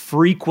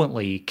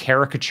frequently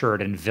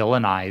caricatured and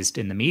villainized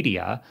in the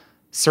media.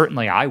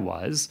 Certainly I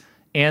was.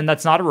 And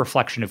that's not a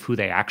reflection of who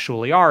they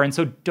actually are. And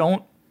so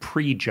don't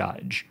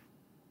prejudge.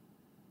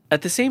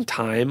 At the same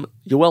time,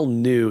 Yoel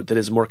knew that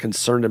his more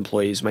concerned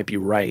employees might be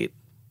right,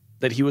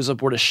 that he was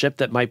aboard a ship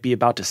that might be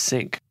about to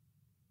sink.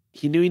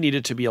 He knew he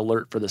needed to be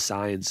alert for the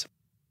signs.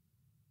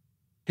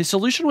 His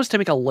solution was to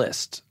make a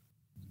list,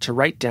 to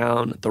write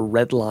down the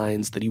red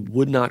lines that he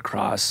would not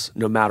cross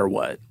no matter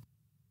what.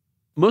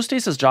 Most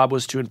days his job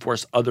was to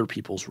enforce other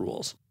people's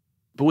rules.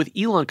 But with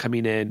Elon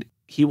coming in,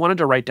 he wanted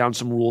to write down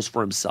some rules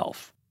for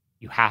himself.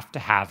 You have to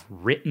have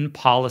written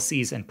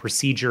policies and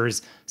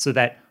procedures so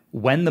that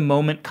when the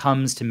moment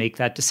comes to make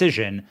that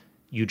decision,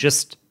 you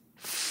just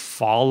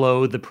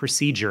follow the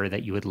procedure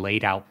that you had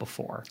laid out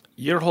before.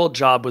 Your whole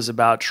job was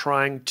about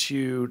trying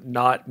to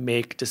not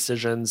make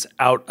decisions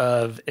out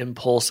of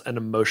impulse and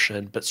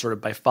emotion, but sort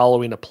of by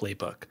following a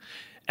playbook.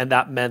 And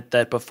that meant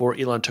that before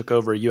Elon took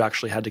over, you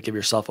actually had to give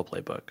yourself a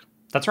playbook.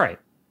 That's right.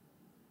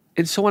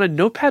 And so on a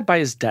notepad by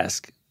his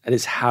desk at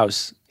his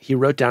house, he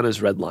wrote down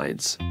his red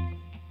lines.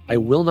 I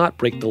will not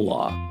break the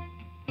law.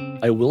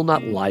 I will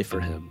not lie for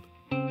him.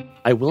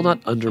 I will not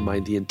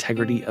undermine the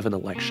integrity of an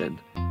election.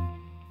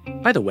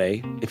 By the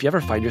way, if you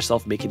ever find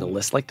yourself making a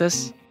list like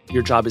this,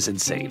 your job is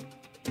insane.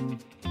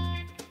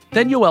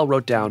 Then Yoel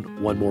wrote down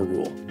one more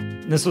rule.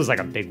 This was like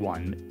a big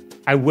one.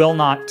 I will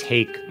not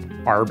take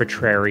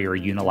arbitrary or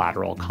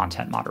unilateral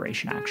content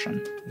moderation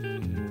action.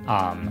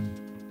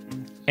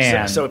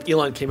 So if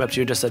Elon came up to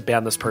you and just said,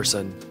 ban this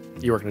person,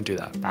 you weren't going to do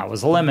that? That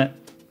was a limit.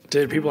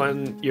 Did people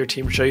on your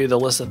team show you the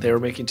list that they were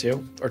making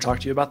too, or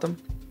talk to you about them?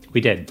 We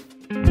did.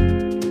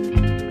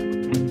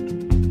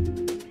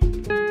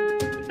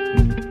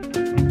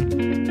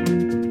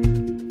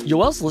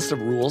 Yoel's list of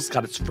rules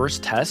got its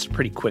first test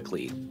pretty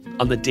quickly,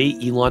 on the day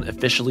Elon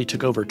officially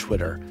took over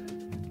Twitter.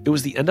 It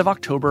was the end of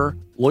October,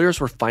 lawyers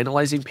were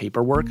finalizing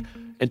paperwork,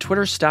 and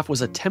Twitter's staff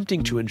was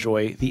attempting to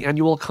enjoy the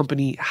annual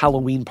company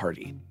Halloween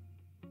party.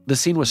 The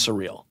scene was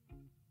surreal.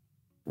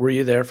 Were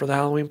you there for the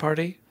Halloween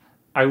party?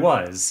 I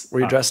was.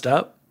 Were you dressed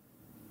up?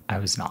 I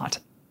was not.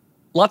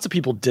 Lots of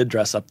people did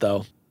dress up,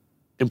 though.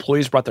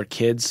 Employees brought their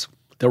kids.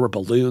 There were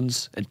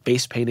balloons and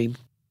face painting.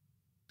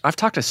 I've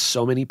talked to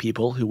so many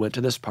people who went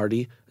to this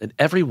party, and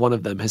every one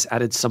of them has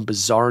added some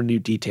bizarre new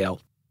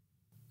detail.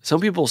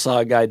 Some people saw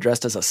a guy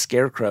dressed as a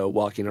scarecrow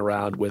walking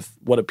around with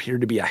what appeared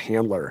to be a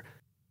handler.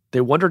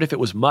 They wondered if it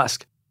was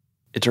Musk.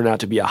 It turned out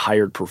to be a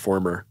hired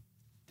performer.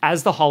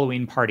 As the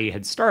Halloween party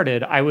had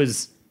started, I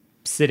was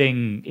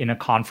sitting in a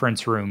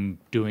conference room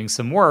doing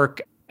some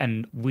work,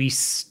 and we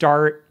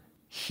start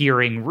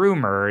hearing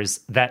rumors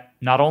that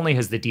not only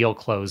has the deal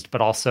closed,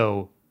 but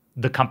also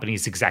the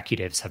company's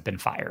executives have been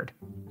fired.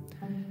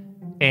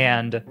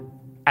 And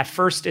at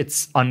first,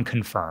 it's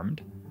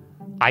unconfirmed.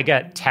 I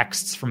get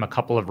texts from a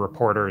couple of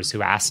reporters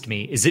who asked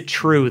me, is it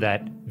true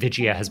that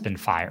Vijaya has been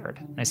fired?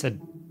 And I said,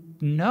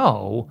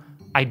 no,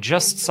 I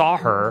just saw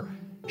her.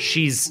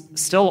 She's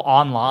still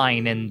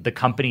online in the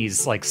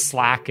company's like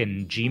Slack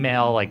and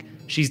Gmail. Like,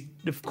 she's,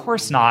 of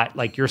course not.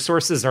 Like, your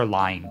sources are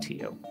lying to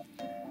you.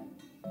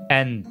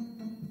 And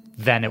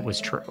then it was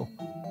true.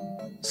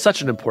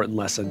 Such an important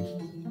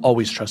lesson.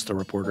 Always trust the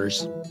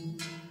reporters.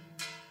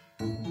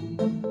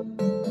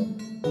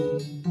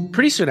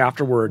 Pretty soon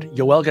afterward,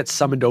 Yoel gets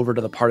summoned over to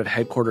the part of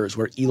headquarters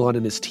where Elon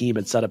and his team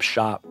had set up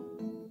shop.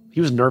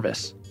 He was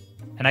nervous.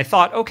 And I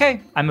thought,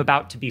 okay, I'm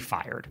about to be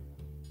fired.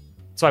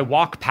 So I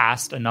walk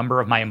past a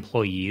number of my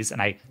employees,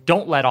 and I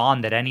don't let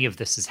on that any of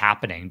this is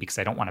happening because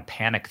I don't want to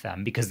panic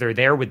them, because they're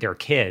there with their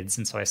kids.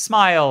 And so I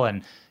smile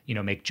and,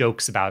 make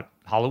jokes about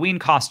Halloween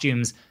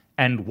costumes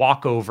and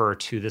walk over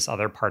to this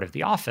other part of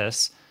the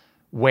office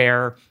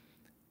where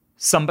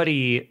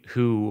somebody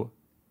who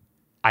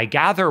I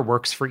gather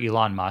works for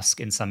Elon Musk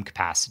in some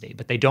capacity,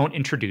 but they don't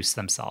introduce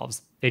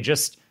themselves. They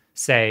just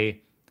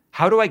say,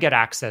 how do I get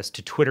access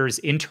to Twitter's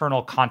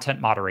internal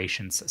content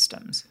moderation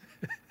systems?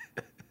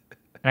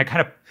 And I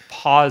kind of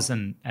pause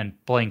and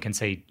blink and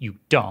say, you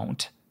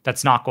don't.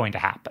 That's not going to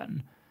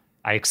happen.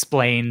 I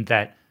explain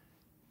that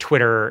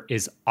Twitter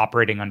is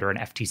operating under an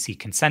FTC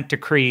consent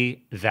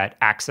decree, that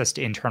access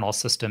to internal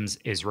systems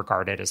is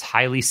regarded as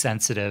highly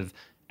sensitive,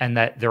 and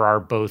that there are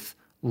both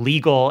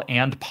legal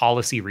and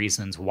policy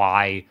reasons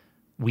why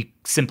we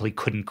simply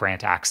couldn't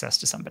grant access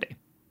to somebody.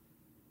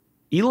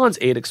 Elon's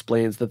aide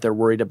explains that they're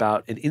worried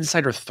about an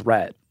insider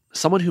threat,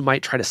 someone who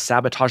might try to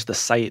sabotage the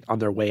site on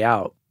their way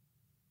out.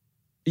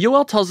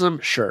 Yoel tells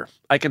him, sure,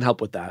 I can help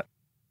with that.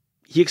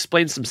 He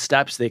explains some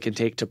steps they can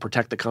take to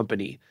protect the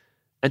company.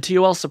 And to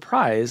Yoel's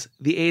surprise,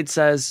 the aide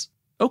says,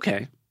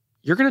 okay,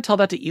 you're going to tell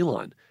that to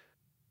Elon.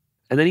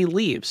 And then he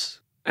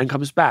leaves and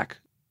comes back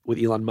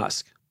with Elon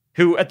Musk.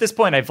 Who at this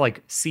point I've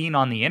seen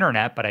on the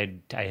internet, but I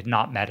had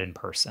not met in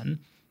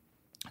person.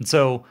 And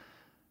so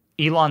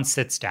Elon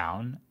sits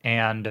down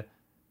and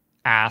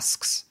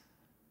asks,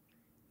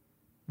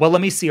 well, let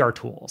me see our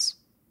tools.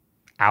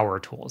 Our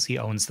tools. He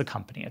owns the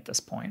company at this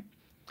point.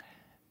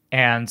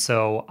 And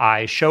so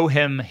I show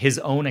him his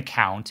own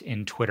account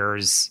in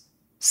Twitter's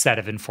set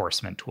of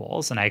enforcement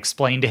tools, and I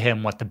explain to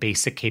him what the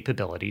basic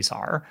capabilities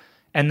are.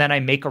 And then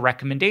I make a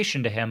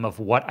recommendation to him of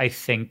what I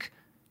think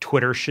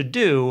Twitter should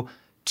do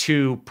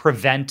to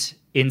prevent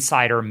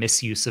insider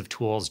misuse of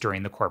tools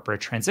during the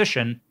corporate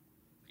transition.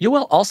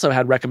 Yoel also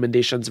had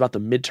recommendations about the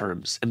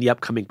midterms and the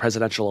upcoming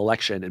presidential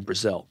election in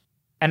Brazil.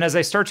 And as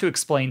I start to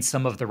explain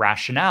some of the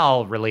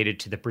rationale related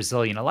to the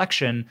Brazilian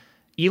election,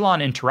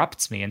 Elon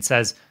interrupts me and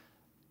says,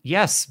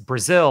 yes,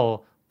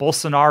 Brazil,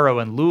 Bolsonaro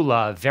and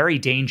Lula, very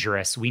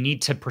dangerous. We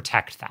need to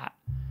protect that.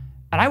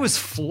 And I was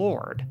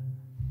floored.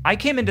 I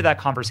came into that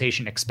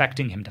conversation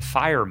expecting him to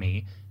fire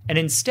me, and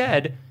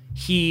instead,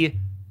 he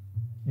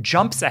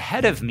jumps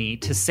ahead of me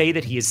to say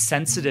that he is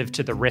sensitive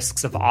to the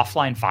risks of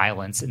offline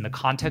violence in the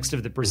context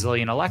of the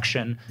Brazilian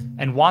election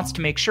and wants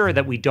to make sure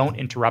that we don't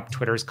interrupt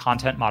Twitter's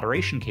content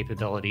moderation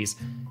capabilities.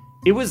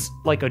 It was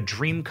like a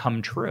dream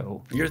come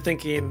true. You're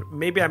thinking,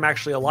 maybe I'm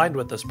actually aligned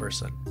with this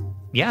person.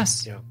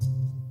 Yes. Yeah.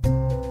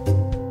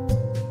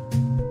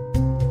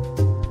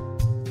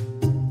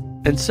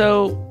 And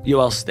so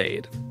Yoel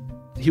stayed.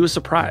 He was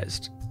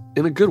surprised,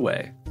 in a good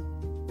way.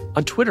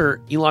 On Twitter,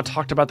 Elon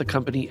talked about the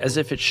company as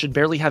if it should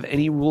barely have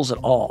any rules at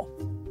all.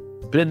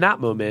 But in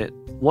that moment,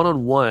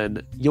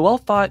 one-on-one,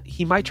 Yoel thought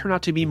he might turn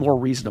out to be more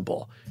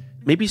reasonable.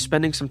 Maybe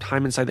spending some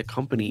time inside the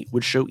company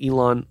would show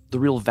Elon the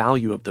real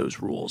value of those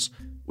rules,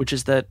 which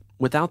is that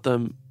without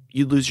them,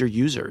 you'd lose your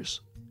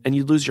users, and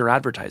you'd lose your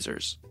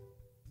advertisers.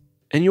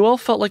 And Yoel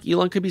felt like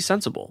Elon could be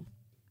sensible.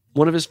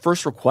 One of his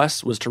first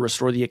requests was to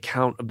restore the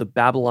account of the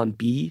Babylon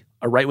Bee,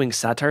 a right-wing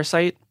satire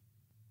site.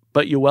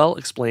 But Yoel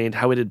explained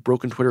how it had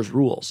broken Twitter's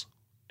rules,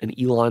 and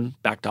Elon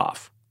backed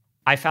off.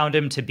 I found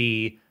him to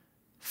be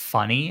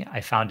funny.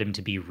 I found him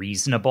to be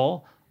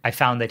reasonable. I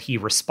found that he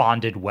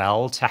responded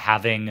well to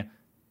having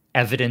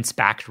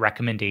evidence-backed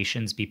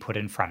recommendations be put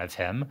in front of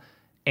him.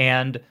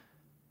 And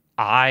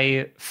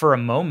I, for a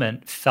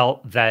moment,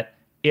 felt that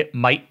it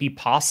might be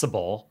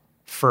possible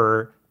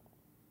for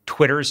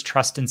Twitter's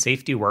trust and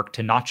safety work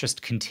to not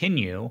just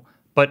continue,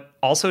 but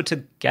also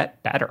to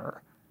get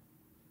better.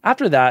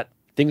 After that,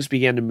 things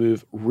began to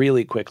move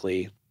really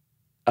quickly.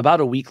 About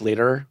a week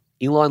later,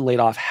 Elon laid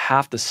off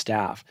half the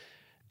staff.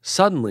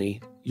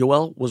 Suddenly,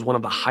 Yoel was one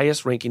of the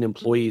highest-ranking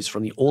employees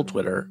from the old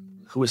Twitter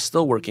who was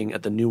still working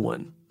at the new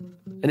one.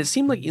 And it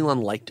seemed like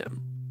Elon liked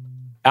him.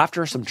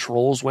 After some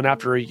trolls went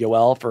after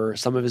Yoel for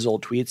some of his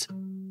old tweets,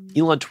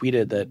 Elon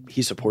tweeted that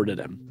he supported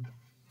him.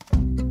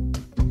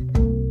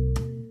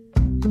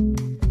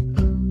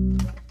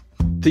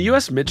 The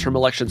U.S. midterm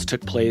elections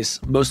took place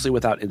mostly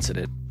without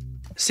incident.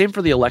 Same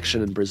for the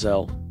election in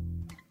Brazil.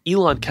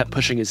 Elon kept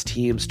pushing his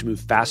teams to move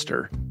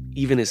faster,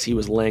 even as he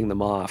was laying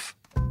them off.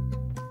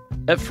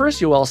 At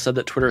first, Yoel said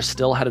that Twitter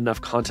still had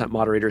enough content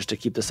moderators to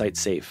keep the site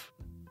safe.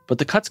 But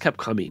the cuts kept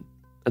coming,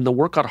 and the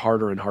work got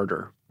harder and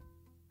harder.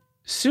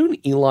 Soon,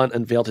 Elon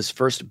unveiled his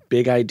first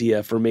big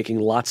idea for making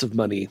lots of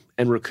money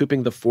and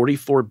recouping the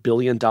 $44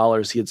 billion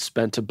he had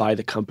spent to buy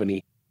the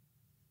company.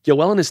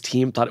 Yoel and his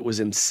team thought it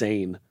was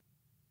insane.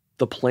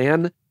 The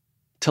plan?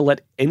 To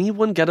let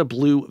anyone get a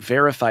blue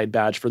verified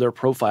badge for their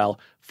profile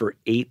for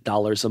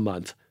 $8 a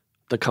month.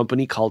 The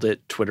company called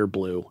it Twitter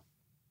Blue.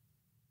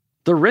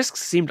 The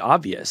risks seemed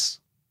obvious.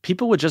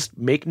 People would just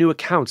make new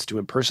accounts to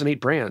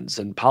impersonate brands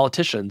and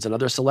politicians and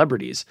other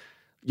celebrities.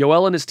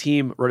 Yoel and his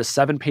team wrote a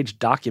 7-page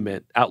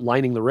document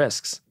outlining the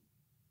risks.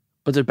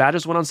 But their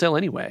badges went on sale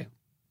anyway.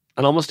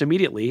 And almost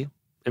immediately,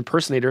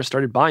 impersonators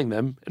started buying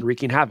them and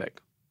wreaking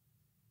havoc.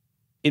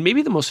 In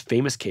maybe the most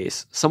famous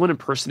case, someone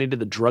impersonated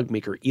the drug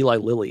maker Eli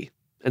Lilly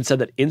and said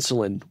that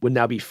insulin would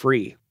now be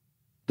free.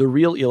 The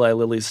real Eli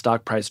Lilly's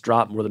stock price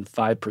dropped more than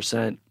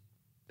 5%.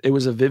 It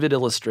was a vivid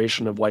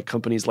illustration of why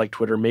companies like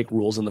Twitter make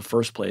rules in the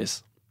first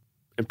place.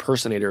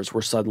 Impersonators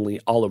were suddenly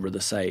all over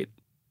the site.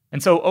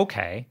 And so,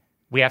 okay,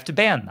 we have to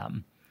ban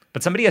them.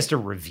 But somebody has to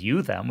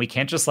review them. We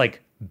can't just,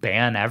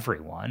 ban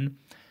everyone.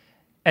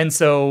 And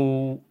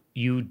so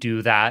you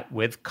do that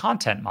with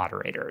content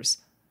moderators.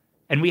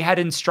 And we had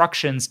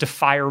instructions to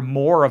fire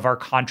more of our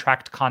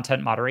contract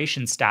content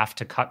moderation staff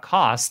to cut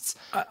costs.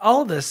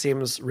 All of this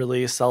seems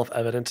really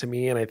self-evident to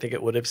me, and I think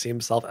it would have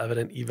seemed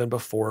self-evident even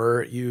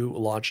before you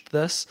launched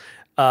this.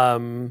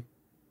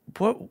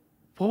 What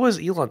was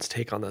Elon's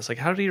take on this?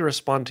 How did he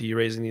respond to you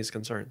raising these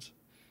concerns?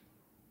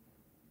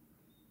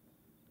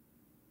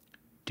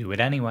 Do it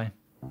anyway.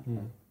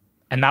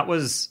 And that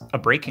was a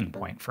breaking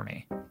point for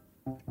me.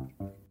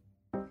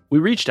 We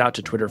reached out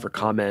to Twitter for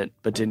comment,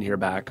 but didn't hear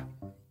back.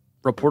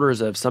 Reporters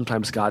have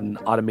sometimes gotten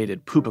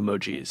automated poop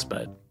emojis,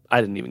 but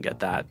I didn't even get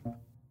that.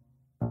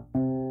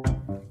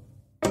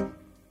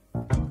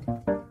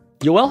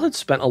 Yoel had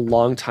spent a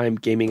long time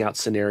gaming out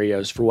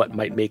scenarios for what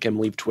might make him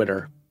leave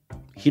Twitter.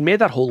 He'd made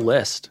that whole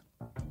list.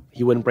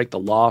 He wouldn't break the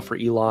law for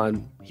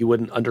Elon. He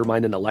wouldn't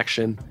undermine an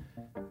election.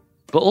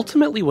 But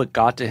ultimately what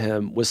got to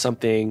him was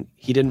something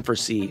he didn't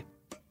foresee.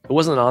 It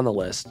wasn't on the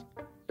list.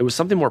 It was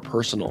something more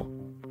personal.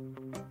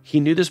 He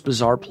knew this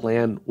bizarre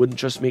plan wouldn't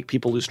just make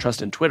people lose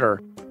trust in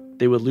Twitter,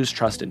 they would lose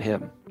trust in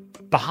him.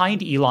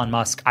 Behind Elon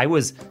Musk, I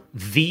was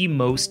the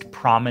most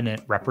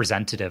prominent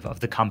representative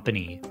of the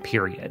company,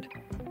 period.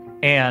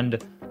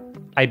 And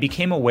I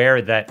became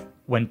aware that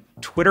when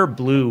Twitter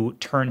Blue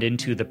turned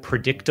into the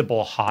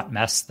predictable hot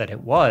mess that it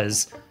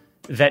was,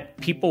 that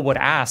people would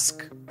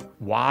ask,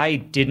 why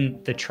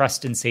didn't the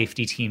trust and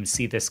safety team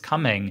see this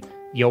coming?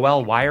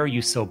 Yoel, why are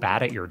you so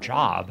bad at your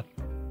job?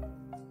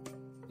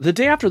 The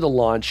day after the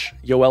launch,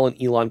 Yoel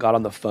and Elon got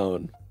on the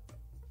phone.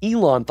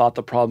 Elon thought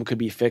the problem could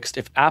be fixed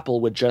if Apple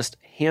would just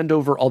hand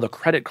over all the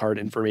credit card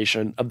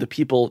information of the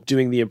people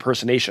doing the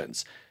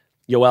impersonations.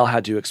 Yoel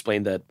had to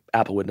explain that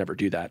Apple would never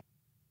do that.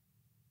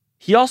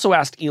 He also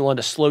asked Elon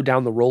to slow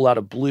down the rollout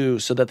of Blue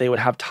so that they would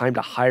have time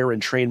to hire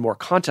and train more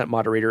content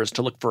moderators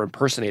to look for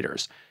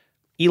impersonators.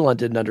 Elon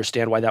didn't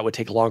understand why that would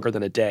take longer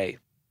than a day.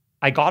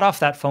 I got off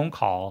that phone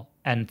call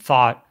and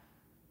thought,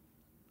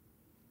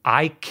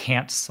 I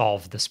can't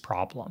solve this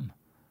problem.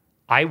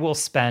 I will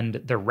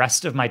spend the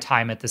rest of my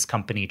time at this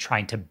company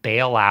trying to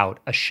bail out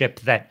a ship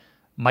that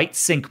might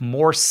sink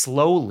more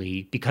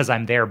slowly because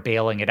I'm there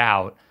bailing it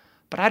out,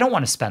 but I don't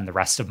want to spend the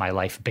rest of my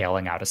life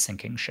bailing out a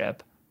sinking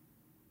ship.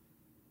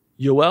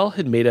 Yoel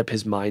had made up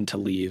his mind to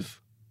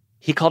leave.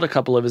 He called a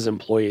couple of his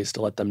employees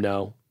to let them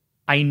know.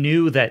 I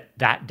knew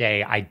that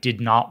day I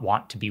did not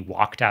want to be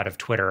walked out of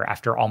Twitter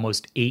after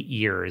almost 8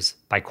 years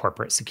by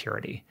corporate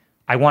security.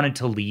 I wanted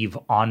to leave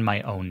on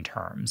my own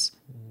terms.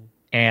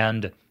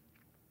 And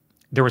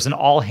there was an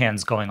all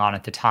hands going on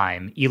at the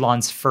time,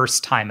 Elon's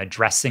first time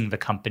addressing the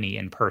company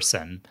in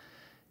person.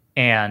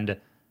 And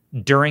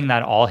during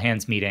that all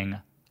hands meeting,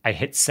 I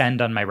hit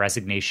send on my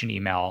resignation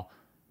email,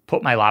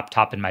 put my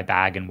laptop in my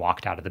bag, and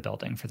walked out of the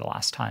building for the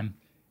last time.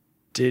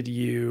 Did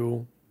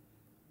you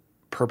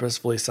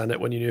purposefully send it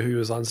when you knew he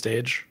was on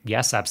stage?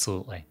 Yes,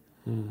 absolutely.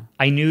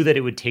 I knew that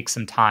it would take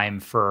some time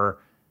for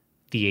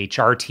the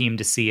HR team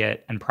to see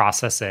it and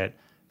process it,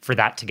 for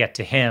that to get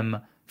to him,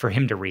 for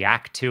him to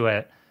react to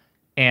it.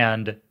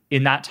 And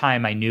in that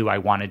time, I knew I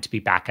wanted to be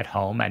back at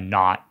home and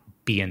not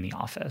be in the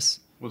office.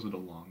 Was it a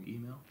long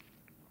email?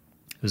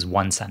 It was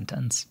one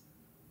sentence.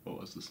 What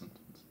was the sentence?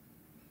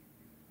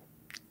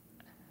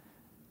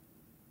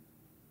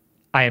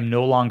 I am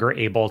no longer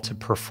able to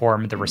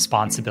perform the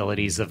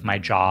responsibilities of my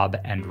job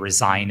and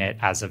resign it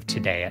as of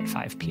today at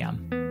 5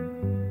 p.m.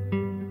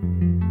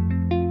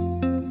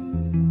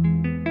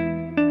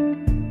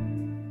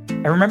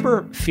 I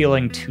remember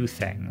feeling two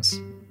things.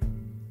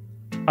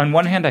 On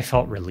one hand, I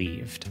felt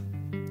relieved.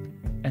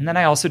 And then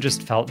I also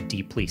just felt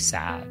deeply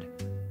sad.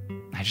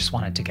 I just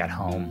wanted to get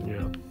home.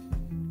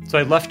 Yeah. So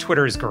I left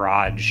Twitter's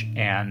garage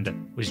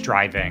and was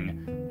driving.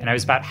 And I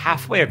was about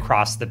halfway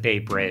across the Bay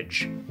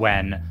Bridge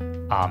when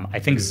I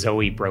think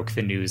Zoe broke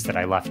the news that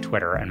I left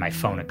Twitter and my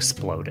phone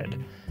exploded.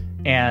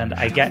 And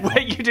I get...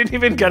 Wait, you didn't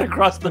even get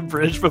across the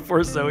bridge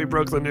before Zoe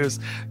broke the news?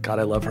 God,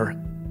 I love her.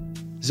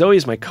 Zoe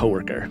is my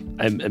coworker.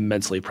 I'm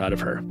immensely proud of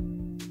her.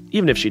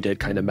 Even if she did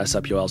kind of mess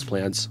up Yoel's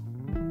plans.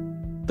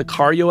 The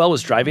car Yoel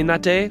was driving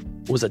that day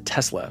was a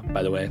Tesla,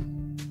 by the way.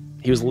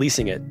 He was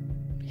leasing it.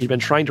 He'd been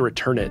trying to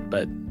return it,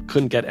 but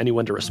couldn't get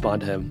anyone to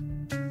respond to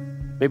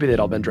him. Maybe they'd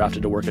all been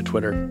drafted to work at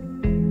Twitter.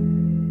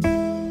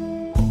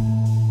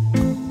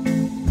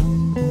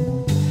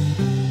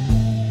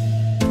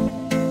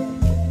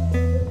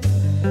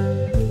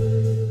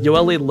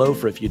 Yoel laid low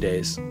for a few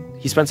days.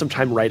 He spent some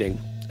time writing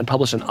and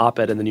published an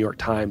op-ed in the New York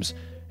Times.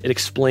 It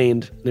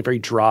explained, in a very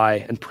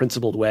dry and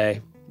principled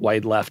way, why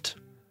he'd left.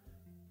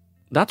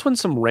 That's when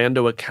some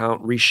rando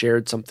account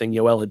reshared something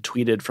Yoel had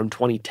tweeted from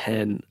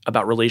 2010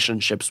 about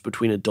relationships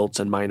between adults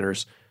and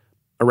minors.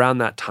 Around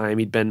that time,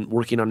 he'd been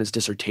working on his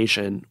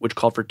dissertation, which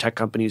called for tech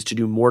companies to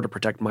do more to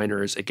protect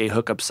minors at gay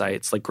hookup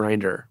sites like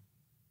Grindr.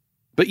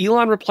 But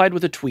Elon replied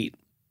with a tweet,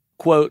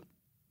 quote,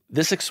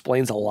 "This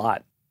explains a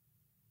lot."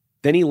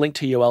 Then he linked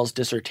to Yoel's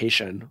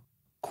dissertation,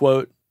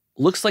 quote,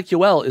 "Looks like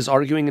Yoel is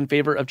arguing in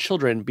favor of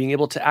children being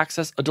able to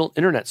access adult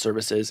internet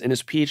services in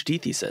his PhD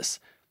thesis."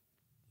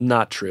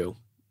 Not true.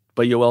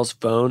 But Yoel's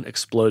phone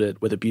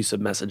exploded with abusive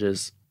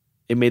messages.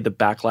 It made the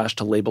backlash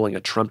to labeling a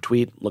Trump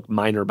tweet look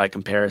minor by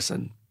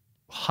comparison.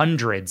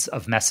 Hundreds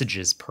of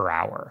messages per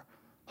hour.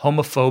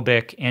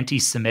 Homophobic,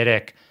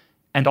 anti-Semitic,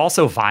 and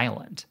also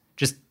violent.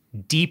 Just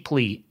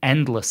deeply,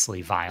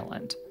 endlessly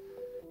violent.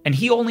 And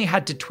he only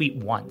had to tweet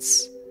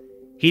once.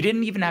 He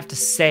didn't even have to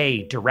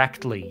say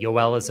directly,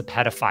 Yoel is a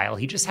pedophile.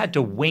 He just had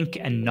to wink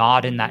and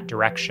nod in that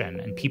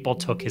direction, and people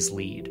took his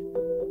lead.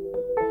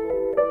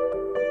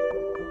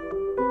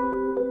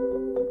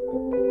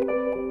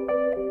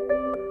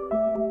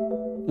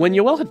 When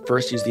Yoel had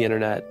first used the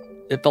internet,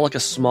 it felt like a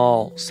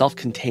small,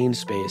 self-contained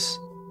space,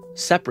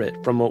 separate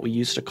from what we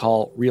used to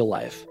call real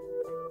life.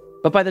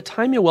 But by the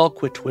time Yoel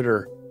quit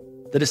Twitter,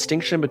 the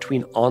distinction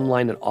between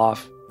online and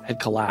off had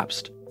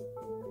collapsed.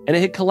 And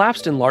it had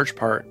collapsed in large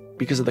part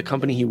because of the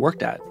company he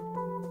worked at,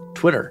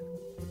 Twitter.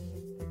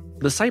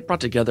 The site brought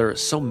together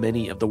so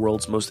many of the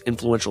world's most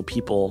influential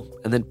people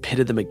and then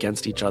pitted them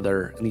against each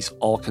other in these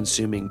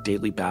all-consuming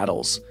daily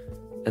battles.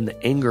 And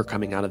the anger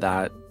coming out of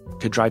that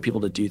could drive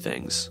people to do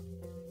things,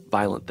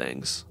 violent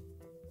things.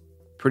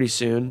 Pretty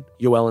soon,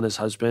 Yoel and his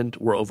husband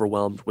were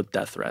overwhelmed with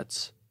death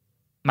threats.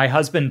 My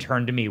husband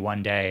turned to me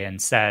one day and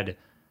said,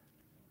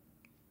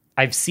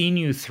 I've seen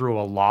you through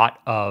a lot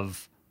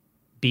of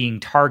being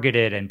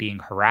targeted and being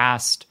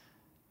harassed.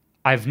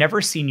 I've never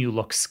seen you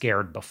look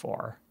scared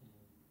before.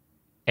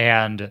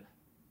 And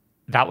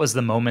that was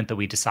the moment that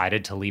we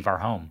decided to leave our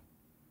home.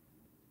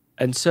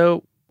 And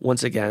so,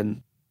 once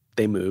again,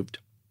 they moved.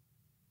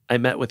 I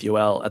met with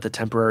Yoel at the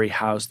temporary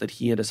house that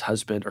he and his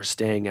husband are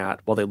staying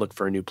at while they look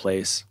for a new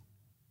place.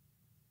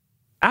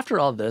 After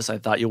all this, I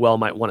thought Yoel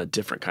might want a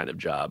different kind of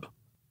job.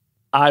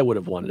 I would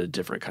have wanted a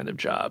different kind of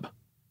job.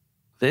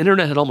 The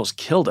internet had almost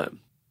killed him,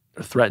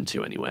 or threatened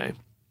to anyway.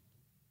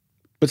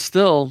 But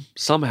still,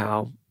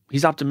 somehow,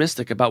 he's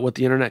optimistic about what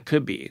the internet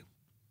could be,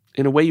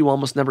 in a way you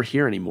almost never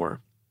hear anymore.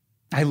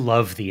 I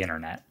love the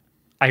internet.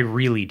 I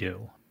really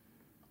do.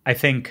 I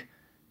think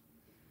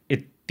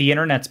the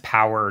internet's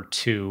power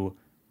to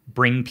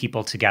bring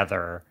people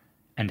together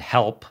and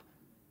help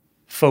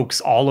folks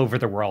all over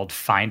the world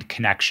find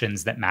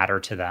connections that matter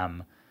to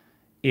them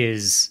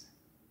is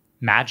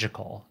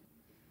magical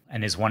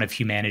and is one of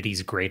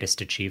humanity's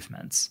greatest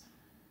achievements.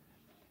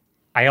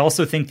 I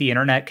also think the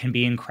internet can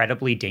be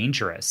incredibly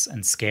dangerous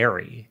and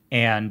scary.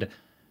 And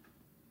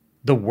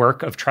the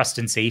work of Trust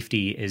and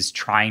Safety is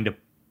trying to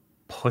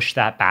push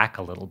that back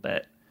a little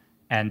bit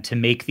and to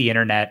make the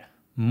internet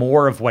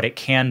more of what it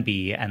can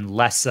be and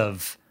less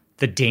of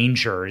the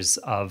dangers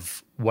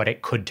of what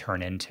it could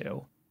turn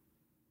into.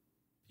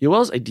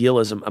 Yoel's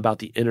idealism about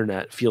the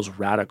internet feels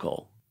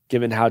radical,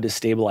 given how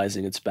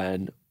destabilizing it's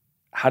been,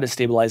 how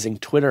destabilizing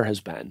Twitter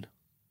has been.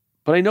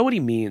 But I know what he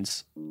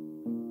means.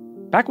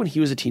 Back when he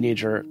was a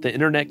teenager, the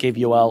internet gave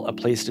Yoel a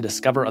place to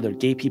discover other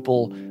gay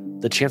people,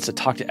 the chance to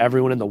talk to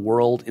everyone in the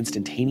world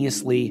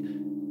instantaneously.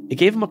 It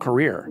gave him a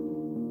career.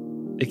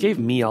 It gave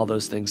me all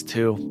those things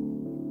too.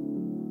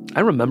 I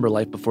remember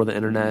life before the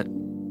internet.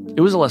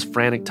 It was a less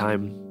frantic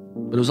time,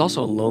 but it was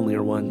also a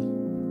lonelier one.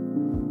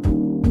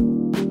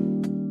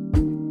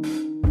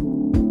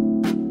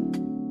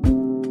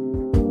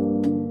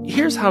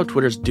 Here's how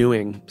Twitter's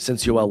doing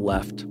since Yoel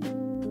left.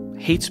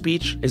 Hate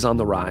speech is on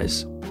the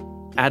rise.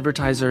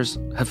 Advertisers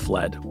have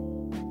fled.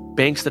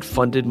 Banks that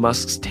funded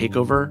Musk's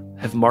takeover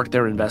have marked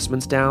their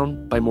investments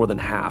down by more than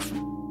half.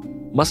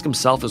 Musk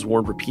himself has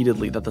warned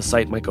repeatedly that the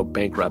site might go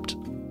bankrupt.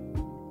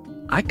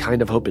 I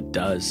kind of hope it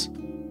does.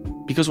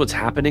 Because what's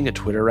happening at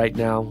Twitter right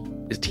now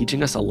is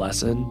teaching us a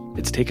lesson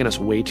it's taken us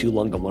way too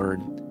long to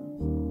learn.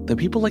 The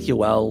people like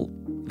Yoel,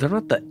 they're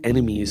not the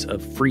enemies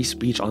of free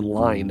speech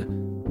online.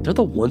 They're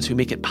the ones who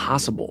make it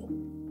possible.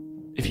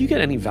 If you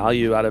get any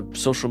value out of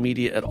social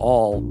media at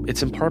all,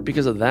 it's in part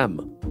because of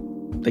them.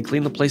 They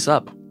clean the place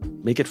up,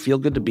 make it feel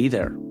good to be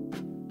there.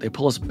 They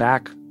pull us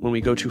back when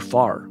we go too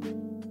far.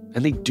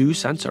 And they do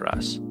censor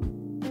us.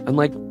 And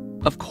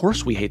of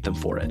course we hate them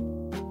for it.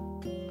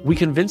 We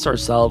convince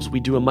ourselves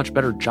we'd do a much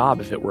better job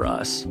if it were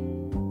us.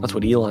 That's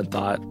what Elon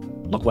thought.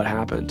 Look what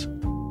happened.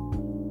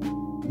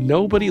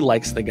 Nobody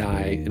likes the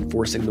guy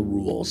enforcing the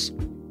rules.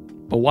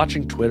 But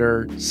watching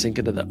Twitter sink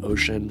into the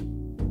ocean,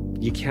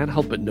 you can't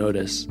help but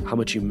notice how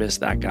much you miss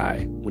that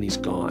guy when he's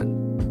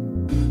gone.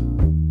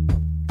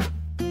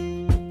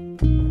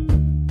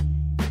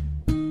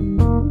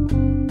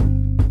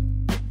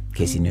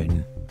 Casey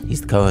Newton.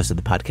 He's the co-host of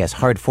the podcast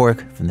Hard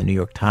Fork from the New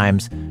York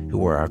Times, who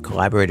were our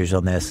collaborators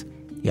on this.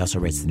 He also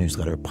writes the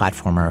newsletter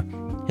Platformer.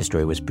 His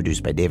story was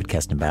produced by David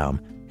Kestenbaum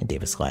and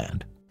Davis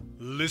Land.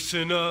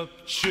 Listen up,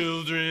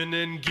 children,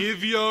 and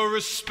give your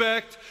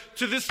respect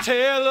to this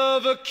tale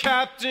of a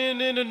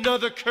captain in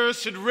another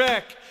cursed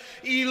wreck.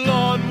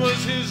 Elon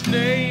was his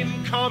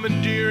name,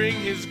 commandeering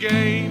his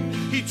game.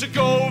 He took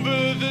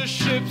over the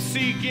ship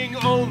seeking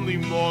only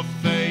more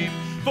fame.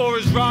 For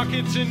his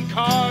rockets and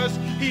cars,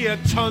 he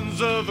had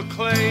tons of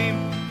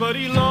acclaim. But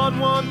Elon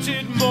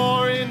wanted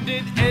more and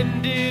it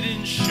ended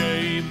in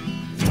shame.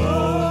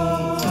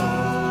 Whoa.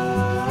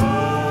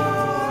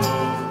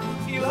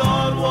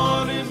 Elon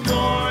wanted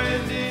more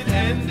and it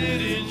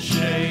ended in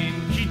shame.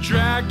 He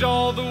dragged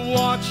all the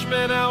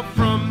watchmen out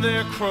from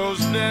their crow's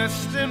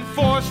nest and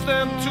forced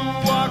them to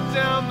walk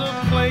down the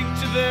plank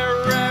to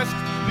their rest,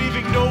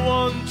 leaving no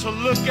one to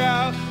look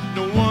out,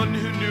 no one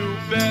who knew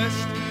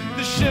best.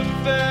 The ship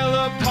fell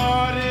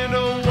apart in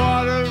a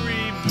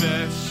watery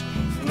mess.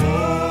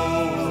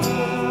 Whoa.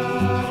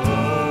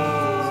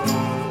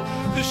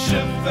 The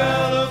ship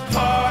fell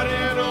apart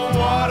in a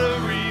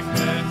watery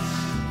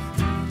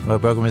mess. Our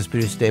program was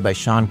produced today by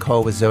Sean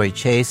Cole with Zoe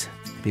Chase.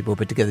 The people who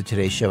put together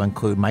today's show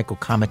include Michael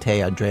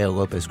Kamate, Andrea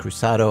Lopez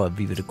Cruzado,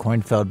 Aviva de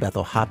Kornfeld,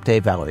 Bethel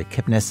Hopte, Valerie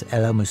Kipnis,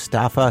 Ella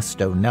Mustafa,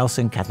 Stowe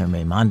Nelson, Catherine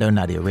Raimondo,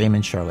 Nadia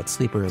Raymond, Charlotte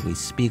Sleeper, Elise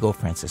Spiegel,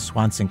 Francis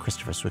Swanson,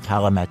 Christopher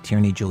Swatala, Matt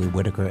Tierney, Julie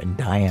Whitaker, and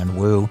Diane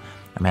Wu.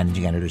 Our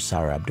managing editor is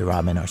Sarah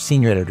Abdurrahman. Our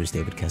senior editor is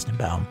David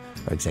Kestenbaum.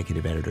 Our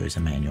executive editor is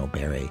Emmanuel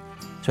Berry.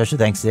 Special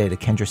thanks today to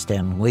Kendra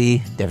Stanton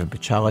Lee, Devin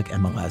Pachalik,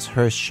 Emelaz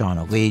Hirsch,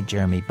 Shauna Lee,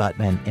 Jeremy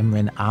Buttman,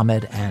 Imran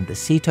Ahmed, and the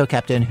sea tow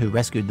captain who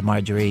rescued the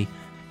Marjorie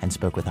and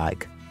spoke with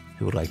Ike,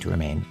 who would like to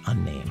remain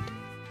unnamed.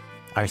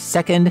 Our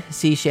second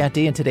sea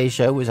shanty in today's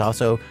show was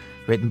also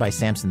written by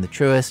Samson the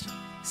Truest,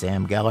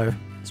 Sam Geller,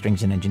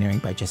 strings and engineering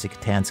by Jessica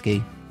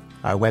Tansky.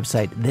 Our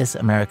website,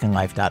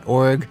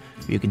 thisamericanlife.org,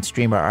 where you can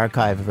stream our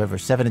archive of over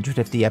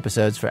 750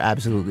 episodes for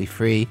absolutely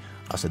free.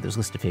 Also, there's a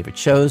list of favorite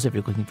shows if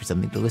you're looking for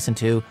something to listen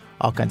to,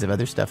 all kinds of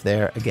other stuff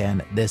there.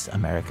 Again,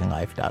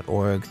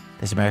 thisamericanlife.org.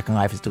 This American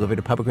Life is delivered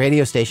to public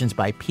radio stations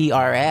by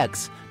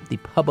PRX, the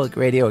Public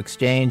Radio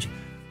Exchange.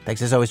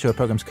 Thanks as always to our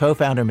program's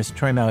co-founder, Mr.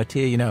 Troy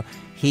Malatia. You know,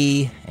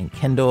 he and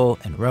Kendall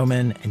and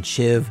Roman and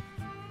Shiv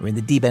were in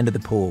the deep end of the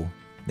pool.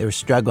 They were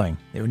struggling.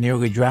 They were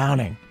nearly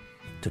drowning.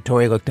 So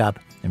Tori looked up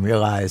and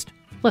realized,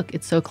 look,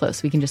 it's so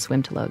close. We can just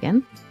swim to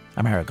Logan.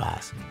 I'm Eric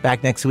Glass.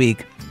 Back next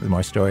week with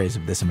more stories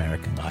of This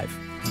American Life.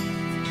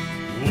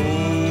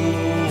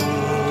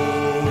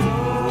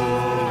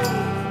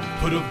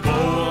 Put a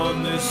bow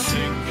on this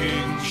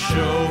sinking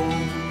show.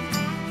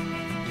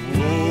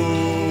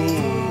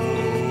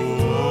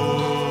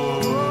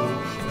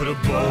 Put a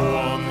bow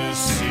on this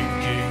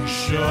sinking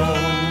show.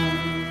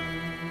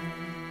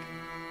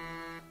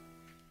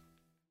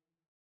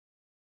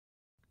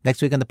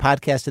 Next week on the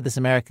podcast of This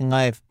American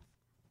Life,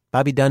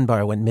 Bobby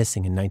Dunbar went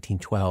missing in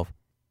 1912.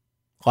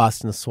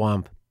 Lost in the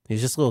swamp. He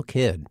was just a little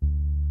kid.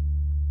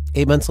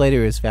 8 months later,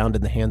 he was found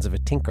in the hands of a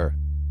tinker.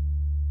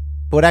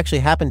 But what actually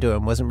happened to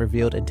him wasn't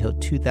revealed until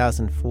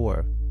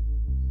 2004.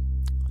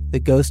 The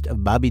ghost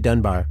of Bobby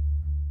Dunbar.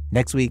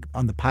 Next week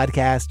on the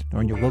podcast or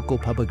on your local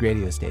public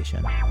radio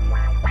station.